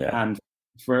 And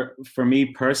for me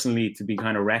personally to be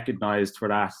kind of recognized for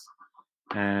that,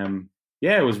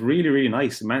 yeah, it was really, really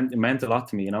nice. It meant a lot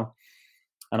to me,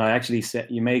 And I actually said,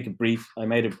 I made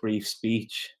a brief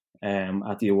speech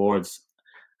at the awards,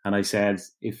 and I said,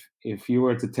 if you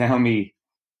were to tell me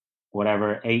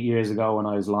 8 years ago when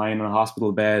I was lying in a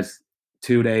hospital bed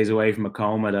 2 days away from a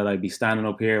coma that I'd be standing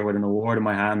up here with an award in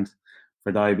my hand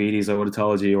for diabetes, I would have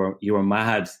told you you were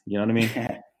mad. You know what I mean?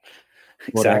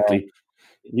 Exactly.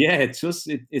 But, yeah, it's just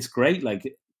it's great.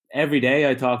 Like, every day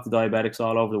I talk to diabetics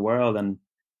all over the world, and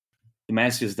the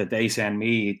messages that they send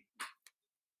me,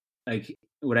 like,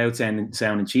 without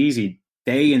sounding cheesy,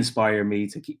 they inspire me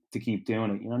to keep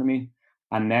doing it. You know what I mean?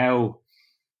 And now,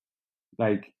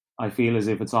 like, I feel as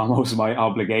if it's almost my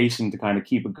obligation to kind of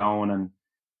keep it going. And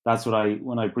that's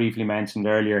when I briefly mentioned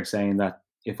earlier, saying that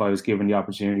if I was given the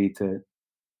opportunity to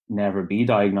never be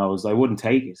diagnosed, I wouldn't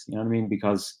take it. You know what I mean?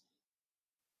 Because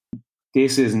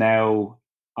this is now,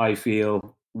 I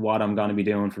feel, what I'm going to be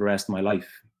doing for the rest of my life,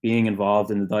 being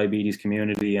involved in the diabetes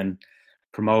community and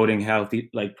promoting a healthy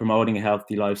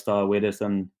lifestyle with it,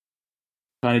 and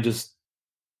kind of just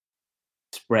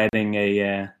spreading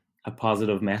a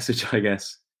positive message, I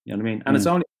guess. You know what I mean?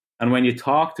 And and when you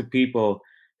talk to people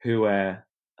who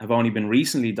have only been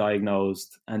recently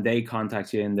diagnosed, and they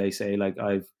contact you and they say, like,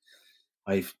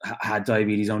 I've had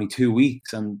diabetes only 2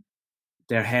 weeks, and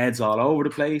their head's all over the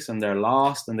place and they're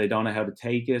lost and they don't know how to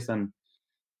take it. And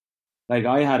like,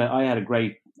 I have a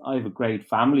great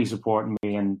family supporting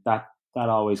me, and that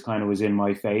always kind of was in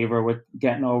my favor with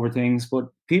getting over things. But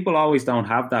people always don't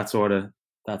have that sort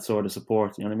of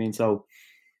support. You know what I mean? So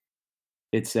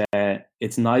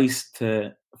it's nice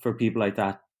for people like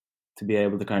that to be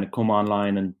able to kind of come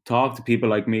online and talk to people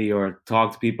like me, or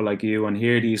talk to people like you, and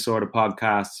hear these sort of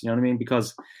podcasts. You know what I mean?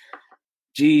 Because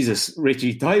Jesus,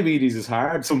 Richie, diabetes is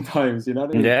hard sometimes. You know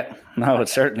what I mean? Yeah, no, it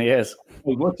certainly is.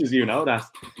 As much as you know that,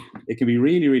 it can be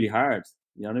really, really hard.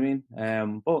 You know what I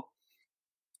mean? But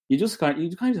you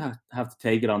kind of have to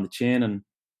take it on the chin and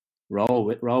roll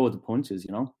with the punches.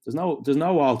 You know, there's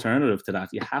no alternative to that.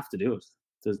 You have to do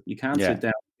it. You can't sit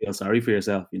down and feel sorry for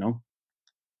yourself. You know.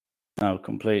 No,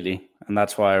 completely, and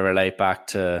that's why I relate back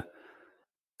to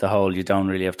the whole, you don't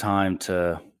really have time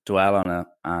to dwell on it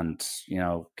and, you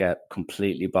know, get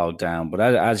completely bogged down. But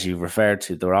as you referred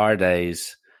to, there are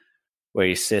days where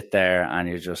you sit there and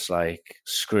you're just like,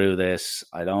 screw this,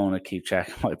 I don't want to keep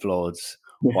checking my bloods.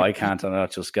 Why can't I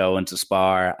not just go into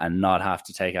Spar and not have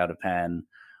to take out a pen?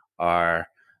 Or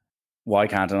why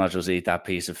can't I not just eat that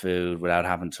piece of food without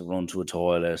having to run to a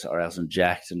toilet, or else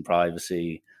inject in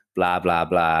privacy, blah, blah,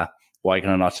 blah. Why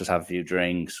can I not just have a few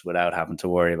drinks without having to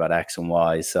worry about X and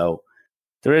Y? So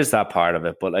there is that part of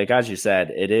it. But like, as you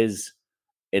said, it is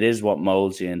what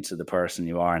molds you into the person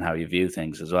you are and how you view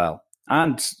things as well.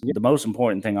 And the most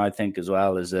important thing, I think, as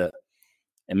well, is that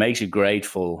it makes you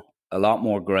grateful, a lot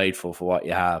more grateful for what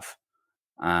you have,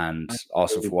 and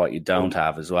also for what you don't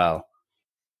have as well.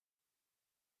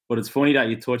 But it's funny that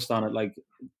you touched on it. Like,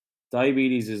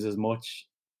 diabetes is as much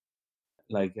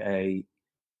like a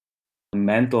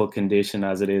mental condition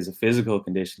as it is a physical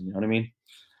condition. You know what I mean?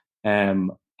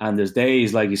 And there's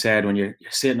days, like you said, when you're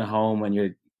sitting at home and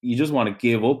you just want to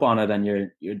give up on it, and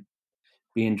you're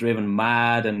being driven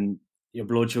mad, and your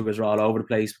blood sugars are all over the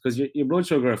place, because your blood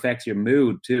sugar affects your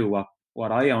mood too.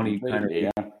 What I only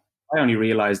I only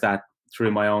realized that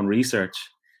through my own research.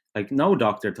 Like, no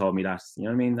doctor told me that. You know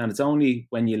what I mean? And it's only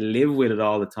when you live with it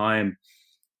all the time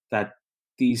that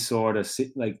these sort of,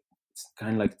 like, it's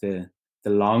kind of like the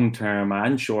long-term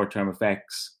and short-term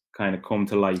effects kind of come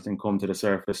to light and come to the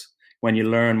surface when you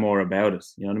learn more about it.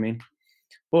 You know what I mean?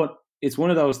 But it's one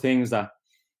of those things that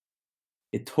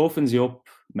it toughens you up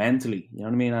mentally. You know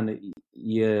what I mean? And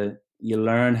you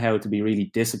learn how to be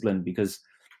really disciplined, because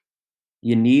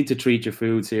you need to treat your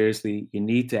food seriously. You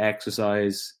need to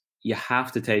exercise. You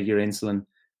have to take your insulin.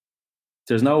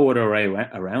 There's no other way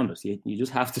around it. You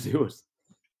just have to do it.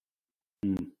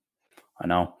 I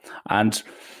know. And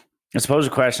I suppose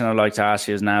a question I'd like to ask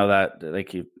you is, now that,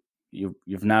 like,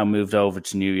 you've now moved over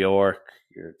to New York,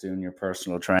 you're doing your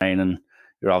personal training,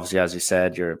 you're obviously, as you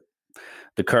said, you're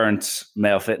the current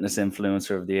male fitness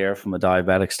influencer of the year from a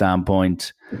diabetic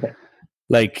standpoint.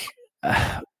 Like,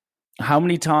 how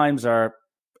many times are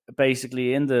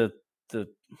basically in the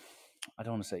I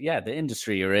don't want to say, the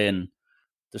industry you're in,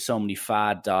 there's so many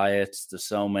fad diets, there's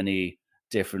so many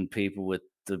different people with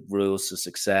the rules to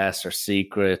success or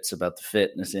secrets about the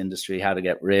fitness industry, how to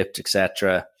get ripped,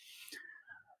 etc.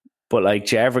 But like,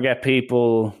 do you ever get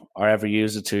people, or ever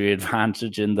use it to your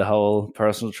advantage in the whole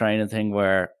personal training thing,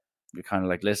 where you're kind of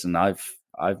like, listen, I've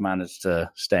managed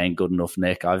to stay in good enough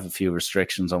nick. I have a few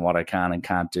restrictions on what I can and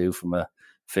can't do from a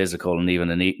physical and even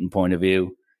an eating point of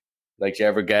view. Like, do you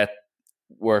ever get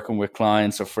working with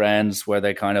clients or friends where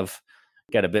they kind of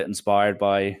get a bit inspired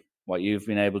by what you've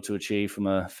been able to achieve from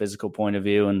a physical point of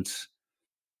view, and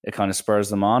it kind of spurs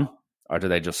them on? Or do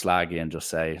they just slag you and just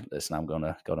say, listen, I'm going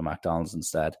to go to McDonald's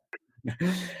instead? Well,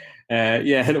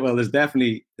 there's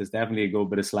definitely a good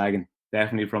bit of slagging,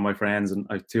 definitely from my friends, and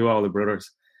I have 2 older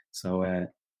brothers, so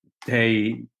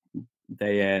they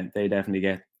definitely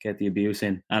get the abuse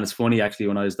in. And it's funny, actually,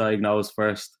 when I was diagnosed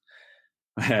first,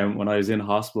 when I was in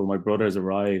hospital, my brothers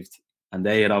arrived, and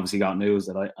they had obviously got news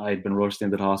that I had been rushed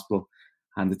into the hospital,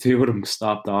 and the 2 of them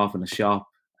stopped off in a shop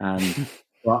and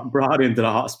brought into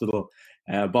the hospital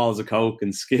balls of Coke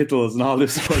and Skittles and all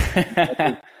this stuff.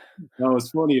 No, it's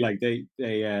funny. Like they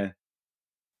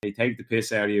take the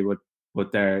piss out of you,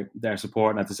 but they're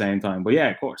supporting at the same time. But yeah,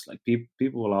 of course, like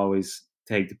people will always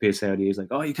take the piss out of you. It's like,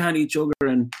 oh, you can't eat sugar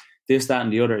and this, that,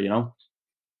 and the other, you know.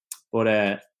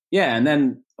 But yeah, and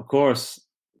then of course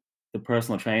the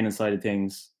personal training side of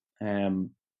things.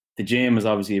 The gym is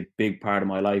obviously a big part of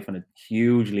my life, and it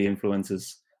hugely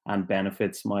influences and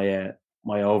benefits my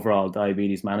my overall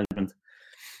diabetes management.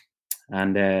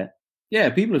 And yeah,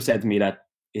 people have said to me that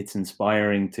it's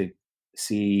inspiring to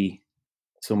see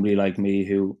somebody like me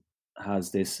who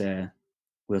has this,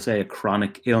 we'll say, a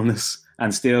chronic illness,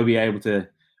 and still be able to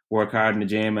work hard in the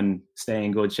gym and stay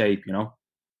in good shape. You know,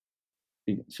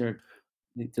 sure,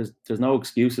 there's no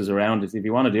excuses around it. If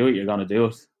you want to do it, you're going to do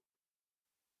it.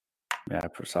 Yeah,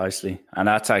 precisely. And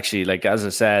that's actually, like, as I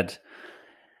said,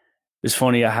 it's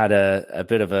funny, I had a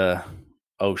bit of a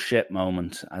oh shit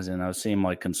moment, as in I was seeing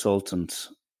my consultant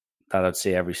that I'd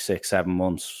see every 6-7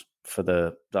 months for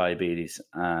the diabetes,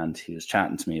 and he was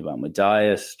chatting to me about my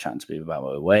diet, chatting to me about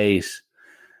my weight,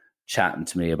 chatting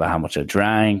to me about how much I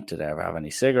drank, did I ever have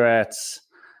any cigarettes.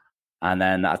 And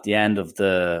then at the end of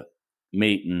the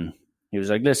meeting, he was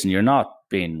like, listen, you're not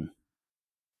living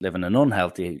an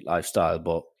unhealthy lifestyle,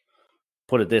 but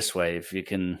put it this way, if you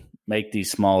can make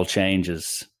these small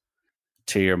changes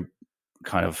to your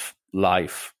kind of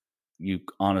life, you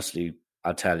honestly,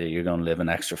 I'll tell you, you're going to live an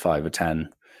extra 5 or 10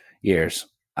 years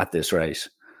at this rate.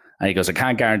 And he goes, I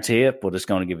can't guarantee it, but it's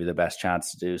going to give you the best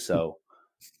chance to do so.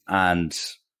 And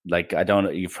like,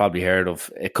 you've probably heard of,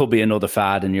 it could be another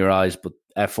fad in your eyes, but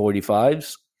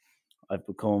F45s, I've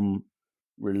become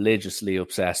religiously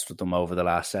obsessed with them over the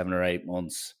last 7 or 8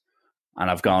 months. And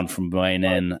I've gone from weighing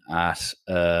in at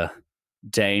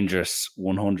dangerous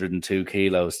 102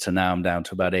 kilos to now I'm down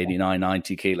to about 89,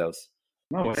 90 kilos.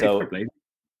 No, so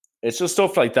it's just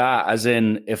stuff like that. As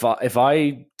in, if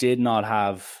I did not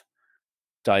have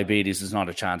diabetes, there's not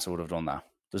a chance I would have done that.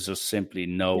 There's just simply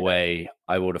no way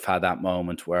I would have had that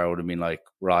moment where I would have been like,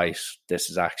 right, this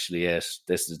is actually it.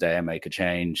 This is the day I make a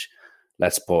change.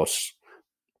 Let's put,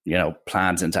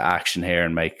 plans into action here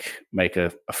and make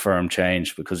a firm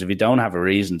change. Because if you don't have a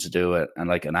reason to do it, and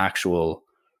like an actual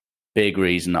big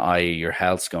reason, i.e. your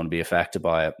health's going to be affected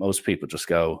by it, most people just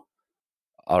go,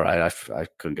 all right, I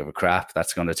couldn't give a crap.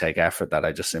 That's going to take effort that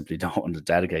I just simply don't want to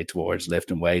dedicate towards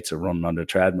lifting weights or running on the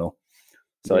treadmill.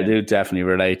 So I do definitely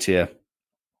relate to you.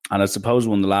 And I suppose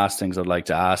one of the last things I'd like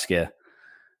to ask you,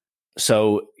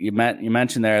 so you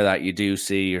mentioned there that you do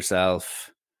see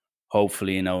yourself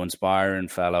hopefully, inspiring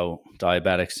fellow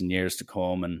diabetics in years to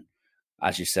come. And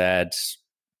as you said,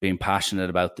 being passionate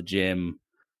about the gym.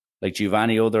 Like, do you have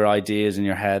any other ideas in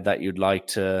your head that you'd like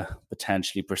to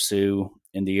potentially pursue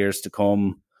in the years to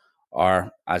come?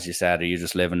 Or, as you said, are you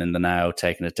just living in the now,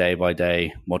 taking it day by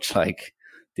day, much like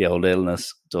the old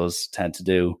illness does tend to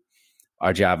do?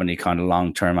 Or do you have any kind of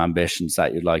long-term ambitions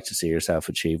that you'd like to see yourself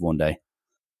achieve one day?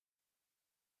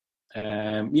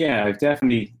 Yeah, I've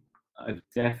definitely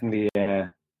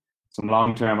some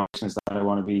long-term ambitions that I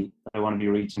want to be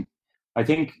reaching. I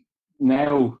think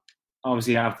now,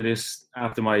 obviously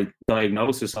after my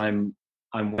diagnosis, I'm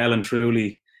well and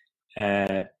truly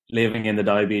living in the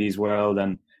diabetes world,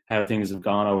 and how things have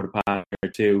gone over the past year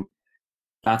or two.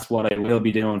 That's what I will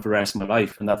be doing for the rest of my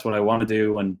life, and that's what I want to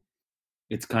do. And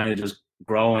it's kind of just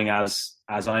growing as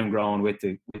I'm growing with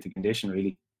the condition,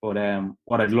 really. But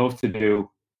what I'd love to do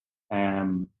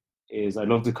is I'd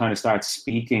love to kind of start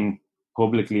speaking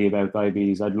publicly about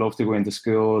diabetes. I'd love to go into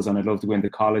schools, and I'd love to go into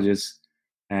colleges,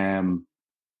 and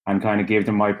kind of give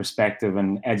them my perspective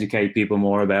and educate people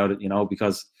more about it,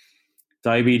 because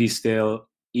diabetes still,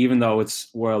 even though it's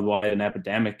worldwide an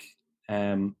epidemic,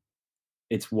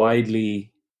 it's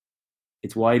widely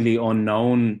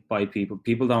unknown by people.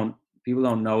 People don't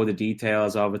know the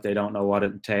details of it. They don't know what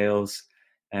it entails.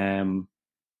 And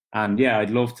yeah, I'd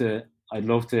love to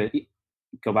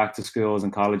go back to schools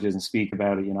and colleges and speak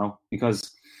about it,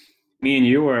 because me and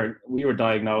you we were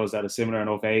diagnosed at a similar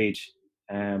enough age.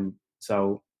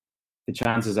 So the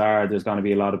chances are there's going to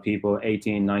be a lot of people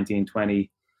 18, 19, 20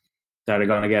 that are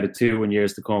going to get it too in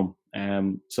years to come.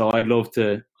 So I'd love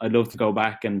to go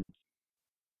back and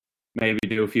maybe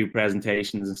do a few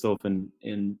presentations and stuff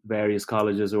in various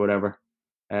colleges or whatever,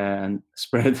 and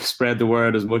spread the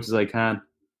word as much as I can.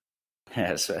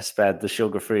 Yes, spread the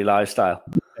sugar-free lifestyle,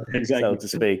 exactly, so to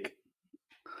speak.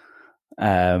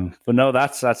 But no,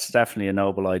 that's definitely a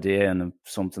noble idea, and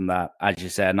something that, as you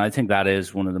said, and I think that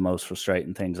is one of the most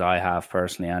frustrating things I have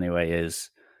personally anyway, is,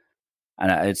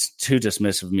 and it's too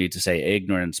dismissive of me to say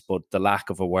ignorance, but the lack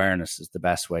of awareness is the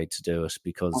best way to do it,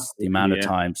 because the amount of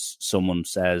times someone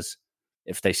says,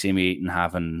 if they see me eating,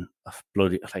 having a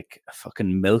bloody, like a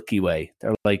fucking Milky Way,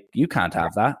 they're like, you can't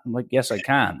have that. I'm like, yes, I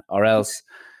can. Or else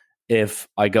if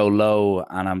I go low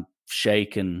and I'm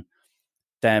shaking,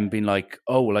 them being like,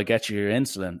 oh, will I get you your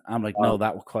insulin? I'm like, no,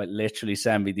 that will quite literally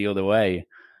send me the other way.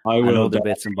 I will. And other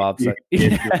bits and bobs. Like,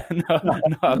 yeah,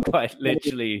 no, quite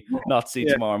literally not see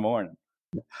tomorrow morning.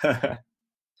 But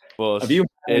have you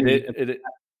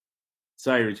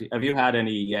sorry, Richie, have you had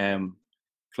any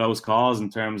close calls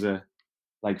in terms of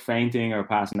like fainting or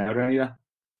passing out or any of that?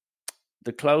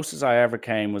 The closest I ever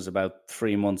came was about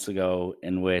 3 months ago,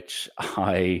 in which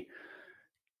I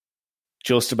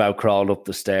just about crawled up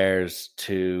the stairs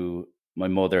to my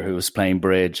mother, who was playing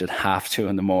bridge at 2:30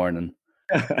 in the morning.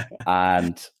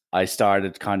 And I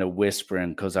started kind of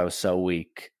whispering because I was so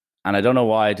weak. And I don't know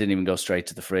why I didn't even go straight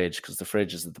to the fridge, because the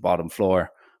fridge is at the bottom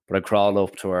floor. But I crawled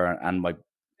up to her, and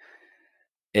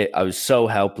I was so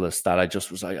helpless that I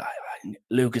just was like,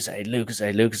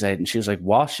 Lucozade. And she was like,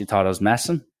 what? She thought I was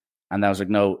messing. And I was like,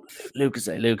 no,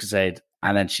 Lucozade.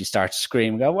 And then she started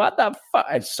screaming, go, what the fuck?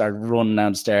 I started running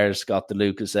downstairs, got the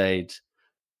Lucozade,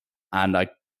 and I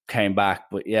came back.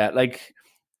 But yeah, like,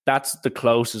 that's the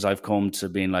closest I've come to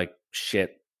being like,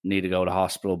 shit, need to go to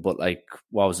hospital. But like,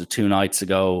 what was it, 2 nights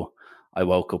ago, I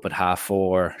woke up at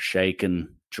 4:30, shaking,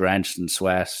 drenched in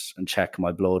sweat, and checked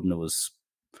my blood, and it was,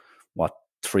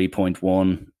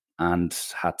 3.1, and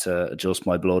had to adjust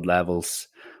my blood levels,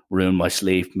 ruined my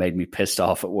sleep, made me pissed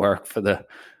off at work for the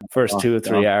first 2 or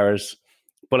 3 hours.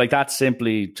 But like, that's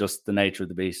simply just the nature of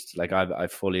the beast. Like, I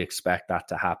fully expect that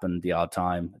to happen the odd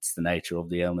time. It's the nature of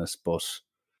the illness. But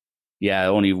yeah,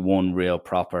 only one real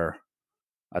proper,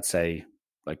 I'd say,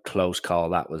 like, close call.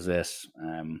 That was this.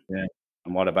 Yeah.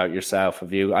 And what about yourself?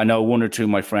 I know 1 or 2 of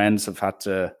my friends have had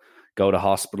to go to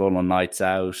hospital on nights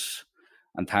out.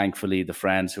 And thankfully, the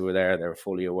friends who were there, they were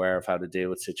fully aware of how to deal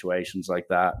with situations like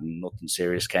that, and nothing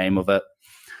serious came of it.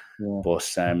 Yeah.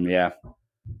 But yeah.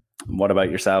 What about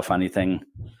yourself? Anything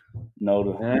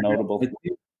notable?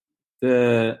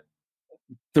 The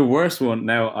worst one.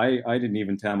 Now, I didn't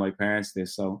even tell my parents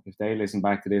this, so if they listen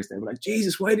back to this, they were like,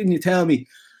 Jesus, why didn't you tell me?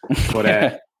 But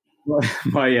I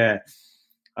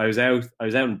was out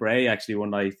in Bray actually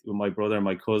one night with my brother and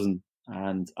my cousin,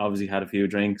 and obviously had a few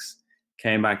drinks.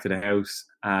 Came back to the house,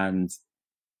 and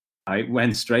I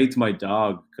went straight to my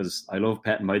dog, because I love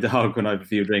petting my dog when I have a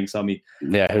few drinks on me.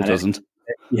 Yeah, who doesn't?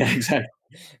 Yeah, exactly.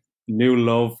 New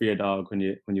love for your dog when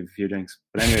you have a few drinks.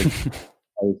 But anyway,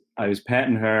 I was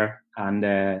petting her, and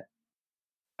the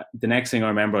next thing I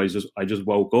remember, I just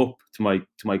woke up to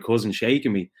my cousin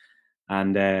shaking me,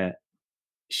 and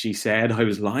she said I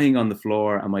was lying on the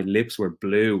floor and my lips were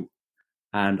blue,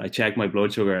 and I checked my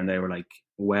blood sugar and they were like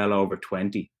well over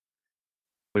 20.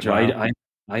 Which wow.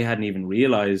 I hadn't even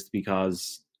realized,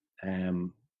 because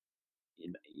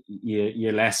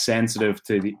you're less sensitive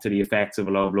to the effects of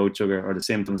a low blood sugar, or the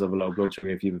symptoms of a low blood sugar,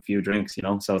 if you have a few drinks,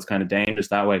 so it's kind of dangerous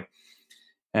that way.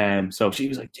 So she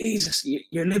was like, Jesus,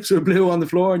 your lips were blue on the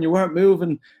floor and you weren't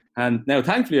moving. And now,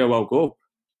 thankfully, I woke up.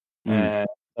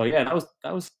 So yeah,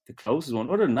 that was the closest one.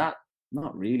 Other than that,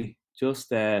 not really.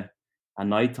 Just a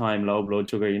nighttime low blood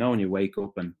sugar, when you wake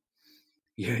up and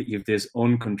you have this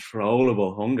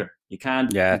uncontrollable hunger. You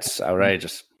can't. Yeah, it's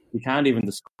outrageous. You can't even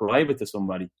describe it to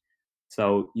somebody.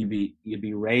 So you'd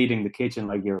be raiding the kitchen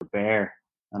like you're a bear.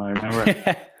 And I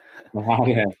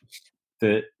remember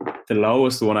the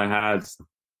lowest one I had.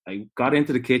 I got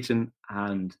into the kitchen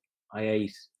and I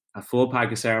ate a full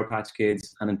pack of Sour Patch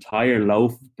Kids, an entire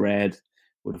loaf of bread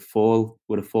with a full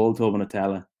tub of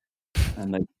Nutella,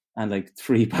 and like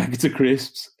 3 packets of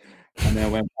crisps. And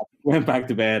then went back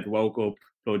to bed, woke up,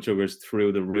 blood sugars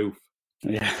through the roof.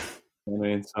 Yeah. I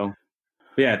mean, so,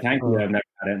 but yeah, thankfully I've never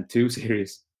had anything too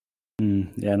serious.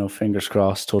 Yeah, no, fingers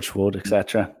crossed, touch wood,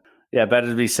 etc. Yeah, better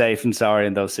to be safe and sorry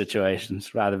in those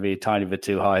situations, rather be a tiny bit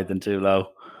too high than too low.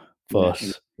 But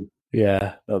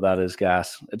yeah, no, that is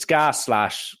gas. It's gas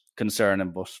 /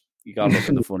 concerning, but you got to look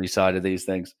at the funny side of these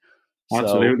things.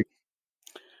 Absolutely.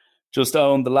 So, just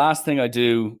own the last thing I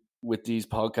do with these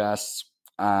podcasts,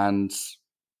 and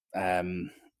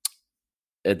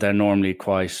they're normally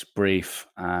quite brief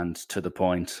and to the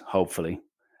point, hopefully,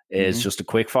 is just a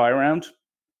quick fire round.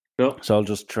 Cool. So I'll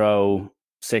just throw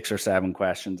 6 or 7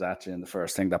 questions at you, and the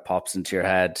first thing that pops into your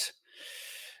head,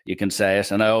 you can say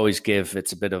it. And I always give,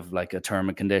 it's a bit of like a term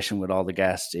and condition with all the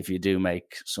guests. If you do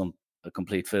make a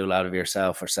complete fool out of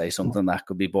yourself or say something that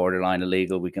could be borderline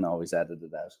illegal, we can always edit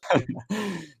it out.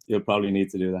 You'll probably need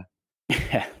to do that.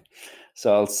 Yeah.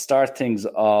 So I'll start things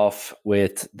off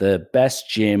with the best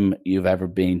gym you've ever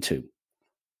been to.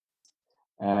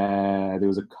 There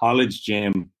was a college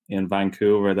gym in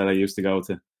Vancouver that I used to go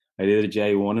to. I did a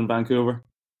J1 in Vancouver.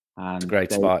 And it's a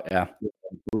great spot, yeah.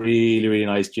 Really, really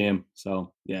nice gym.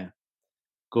 So, yeah,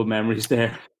 good memories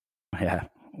there. Yeah.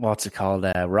 What's it called?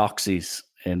 Roxy's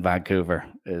in Vancouver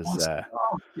is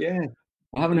yeah.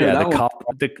 I haven't heard that one.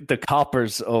 The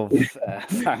Coppers of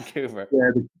Vancouver.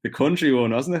 Yeah, the country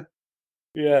one, wasn't it?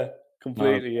 Yeah,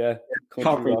 completely. Yeah,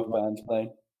 country rock bands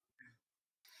playing.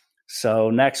 So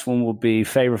next one will be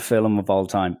favorite film of all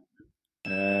time.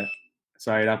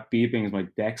 Sorry, that beeping is my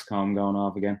Dexcom going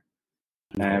off again.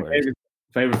 No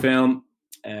favorite film,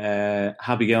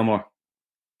 Happy Gilmore.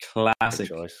 Classic.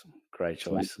 Great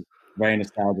choice. Very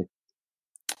nostalgic.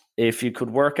 If you could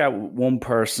work out with one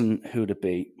person, who'd it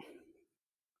be?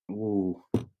 Ooh.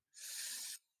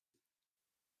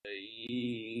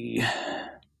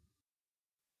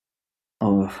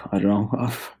 Oh, I don't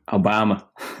know. Obama.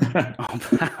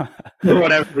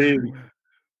 Whatever.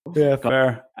 Yeah,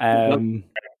 fair.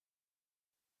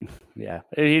 Yeah,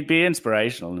 he'd be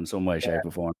inspirational in some way, shape,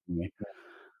 or form for me.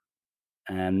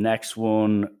 And next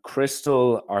one,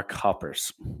 Crystal or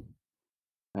Coppers?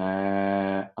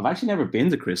 I've actually never been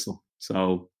to Crystal,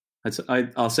 so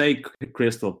I'll say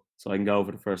Crystal, so I can go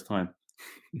for the first time.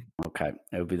 Okay,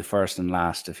 it would be the first and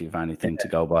last if you've anything to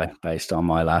go by based on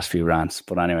my last few rants.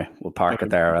 But anyway, we'll park it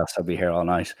there, or else I'll be here all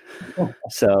night.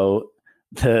 So,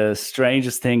 the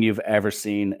strangest thing you've ever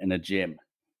seen in a gym?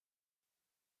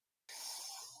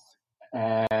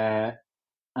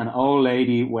 An old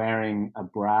lady wearing a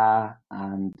bra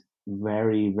and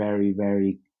very, very,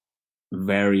 very,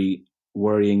 very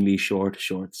worryingly short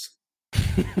shorts.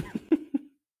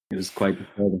 It was quite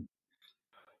disturbing.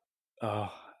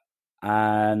 Oh,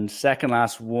 and second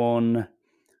last one,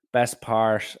 best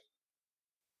part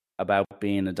about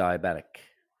being a diabetic?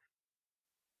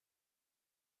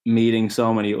 Meeting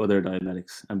so many other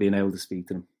diabetics and being able to speak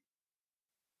to them.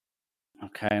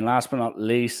 Okay, and last but not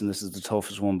least, and this is the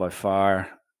toughest one by far,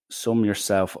 sum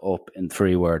yourself up in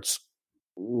 3 words.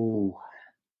 Ooh.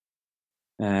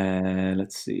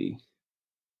 Let's see.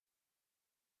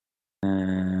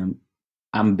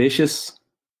 Ambitious,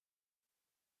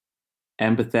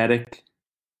 empathetic,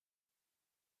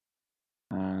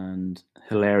 and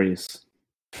hilarious.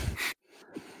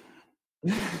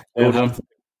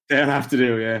 They'll have to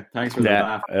do, yeah. Thanks for the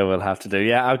laugh. It will have to do.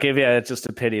 Yeah, I'll give you just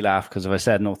a pity laugh, because if I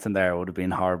said nothing there, it would have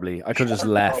been horribly. I could have just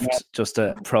left just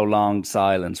a prolonged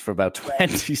silence for about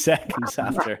 20 seconds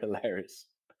after hilarious.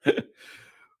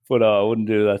 But I wouldn't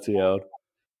do that to you.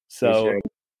 So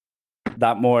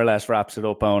that more or less wraps it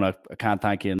up, Owen. I can't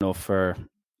thank you enough for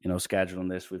scheduling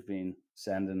this. We've been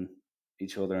sending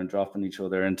each other and dropping each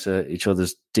other into each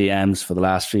other's DMs for the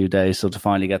last few days. So to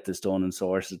finally get this done and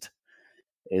sorted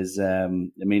is it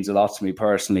means a lot to me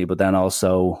personally, but then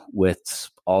also with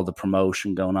all the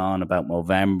promotion going on about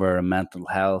Movember and mental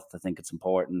health, I think it's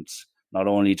important not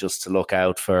only just to look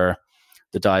out for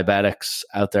the diabetics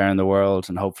out there in the world,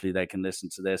 and hopefully they can listen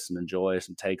to this and enjoy it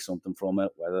and take something from it,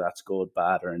 whether that's good,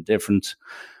 bad, or indifferent,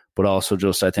 but also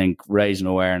just, I think, raising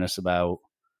awareness about,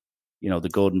 the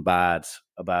good and bad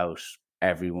about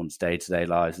everyone's day-to-day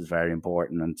lives is very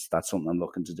important, and that's something I'm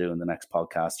looking to do in the next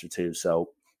podcast or two. So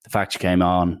the fact you came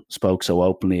on, spoke so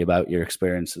openly about your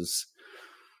experiences,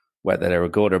 whether they were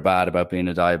good or bad, about being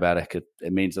a diabetic,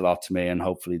 it means a lot to me, and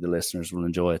hopefully the listeners will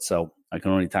enjoy it. So I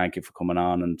can only thank you for coming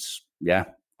on, and yeah,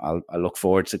 I look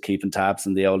forward to keeping tabs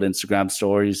on the old Instagram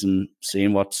stories and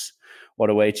seeing what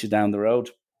awaits you down the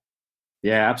road.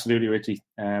 Yeah, absolutely, Richie.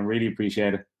 Really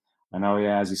appreciate it. I know,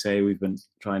 yeah, as you say, we've been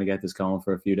trying to get this going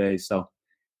for a few days, so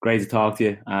great to talk to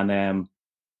you. And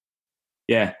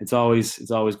yeah, it's always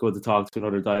good to talk to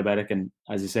another diabetic, and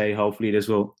as you say, hopefully this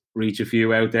will reach a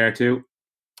few out there too.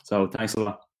 So thanks a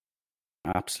lot.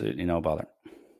 Absolutely, no bother.